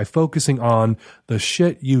focusing on the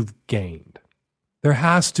shit you've gained. There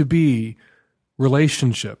has to be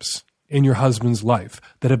relationships in your husband's life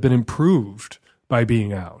that have been improved by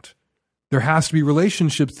being out. There has to be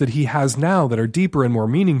relationships that he has now that are deeper and more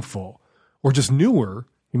meaningful, or just newer.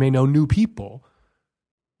 You may know new people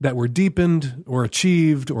that were deepened or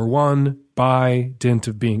achieved or won by dint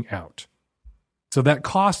of being out. So that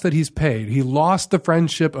cost that he's paid, he lost the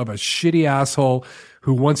friendship of a shitty asshole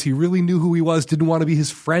who, once he really knew who he was, didn't want to be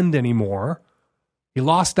his friend anymore. He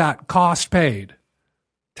lost that cost paid.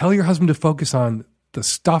 Tell your husband to focus on the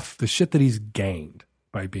stuff, the shit that he's gained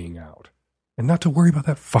by being out, and not to worry about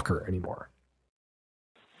that fucker anymore.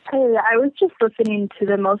 Hey, I was just listening to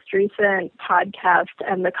the most recent podcast,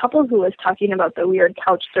 and the couple who was talking about the weird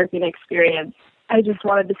couch surfing experience, I just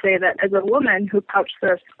wanted to say that as a woman who couch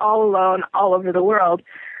surfs all alone all over the world,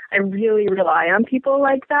 I really rely on people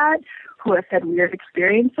like that who have had weird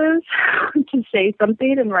experiences to say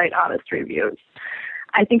something and write honest reviews.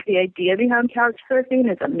 I think the idea behind couch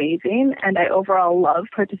surfing is amazing, and I overall love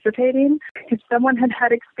participating. If someone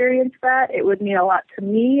had experienced that, it would mean a lot to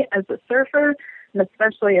me as a surfer, and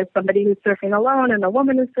especially as somebody who's surfing alone and a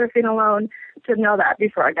woman who's surfing alone, to know that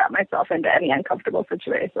before I got myself into any uncomfortable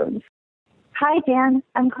situations. Hi, Dan.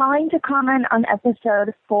 I'm calling to comment on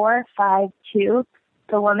episode 452,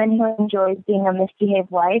 The Woman Who Enjoys Being a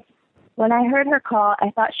Misbehaved Wife. When I heard her call,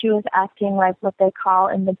 I thought she was acting like what they call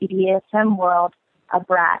in the BDSM world a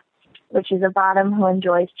brat, which is a bottom who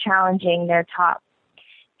enjoys challenging their top.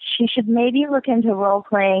 She should maybe look into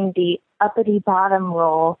role-playing the uppity bottom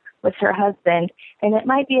role with her husband, and it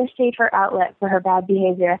might be a safer outlet for her bad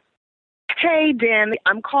behavior. Hey, Dan,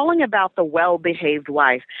 I'm calling about the well-behaved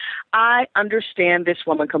wife. I understand this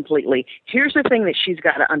woman completely. Here's the thing that she's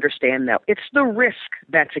got to understand, though. It's the risk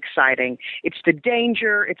that's exciting. It's the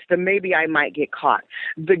danger. It's the maybe I might get caught.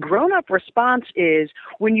 The grown-up response is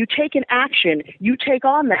when you take an action, you take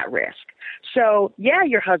on that risk. So, yeah,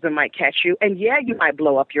 your husband might catch you, and yeah, you might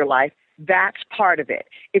blow up your life. That's part of it.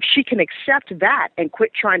 If she can accept that and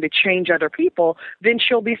quit trying to change other people, then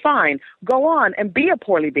she'll be fine. Go on and be a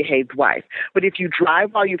poorly behaved wife. But if you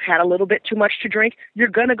drive while you've had a little bit too much to drink, you're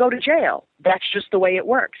going to go to jail. That's just the way it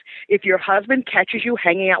works. If your husband catches you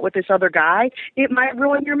hanging out with this other guy, it might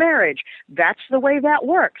ruin your marriage. That's the way that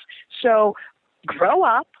works. So grow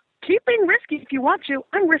up. Keep being risky if you want to.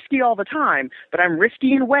 I'm risky all the time, but I'm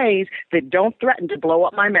risky in ways that don't threaten to blow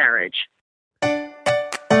up my marriage.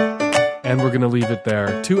 And we're going to leave it there.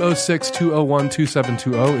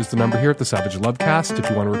 206-201-2720 is the number here at the Savage Lovecast. If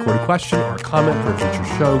you want to record a question or a comment for a future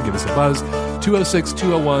show, give us a buzz.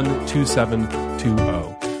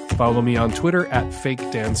 206-201-2720. Follow me on Twitter at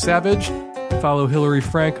FakeDanSavage. Follow Hillary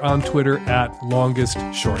Frank on Twitter at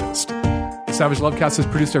LongestShortest. The Savage Lovecast is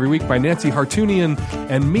produced every week by Nancy Hartunian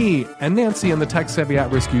and me and Nancy and the tech-savvy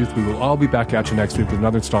at-risk youth. We will all be back at you next week with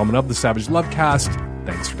another installment of the Savage Lovecast.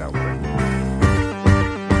 Thanks for downloading.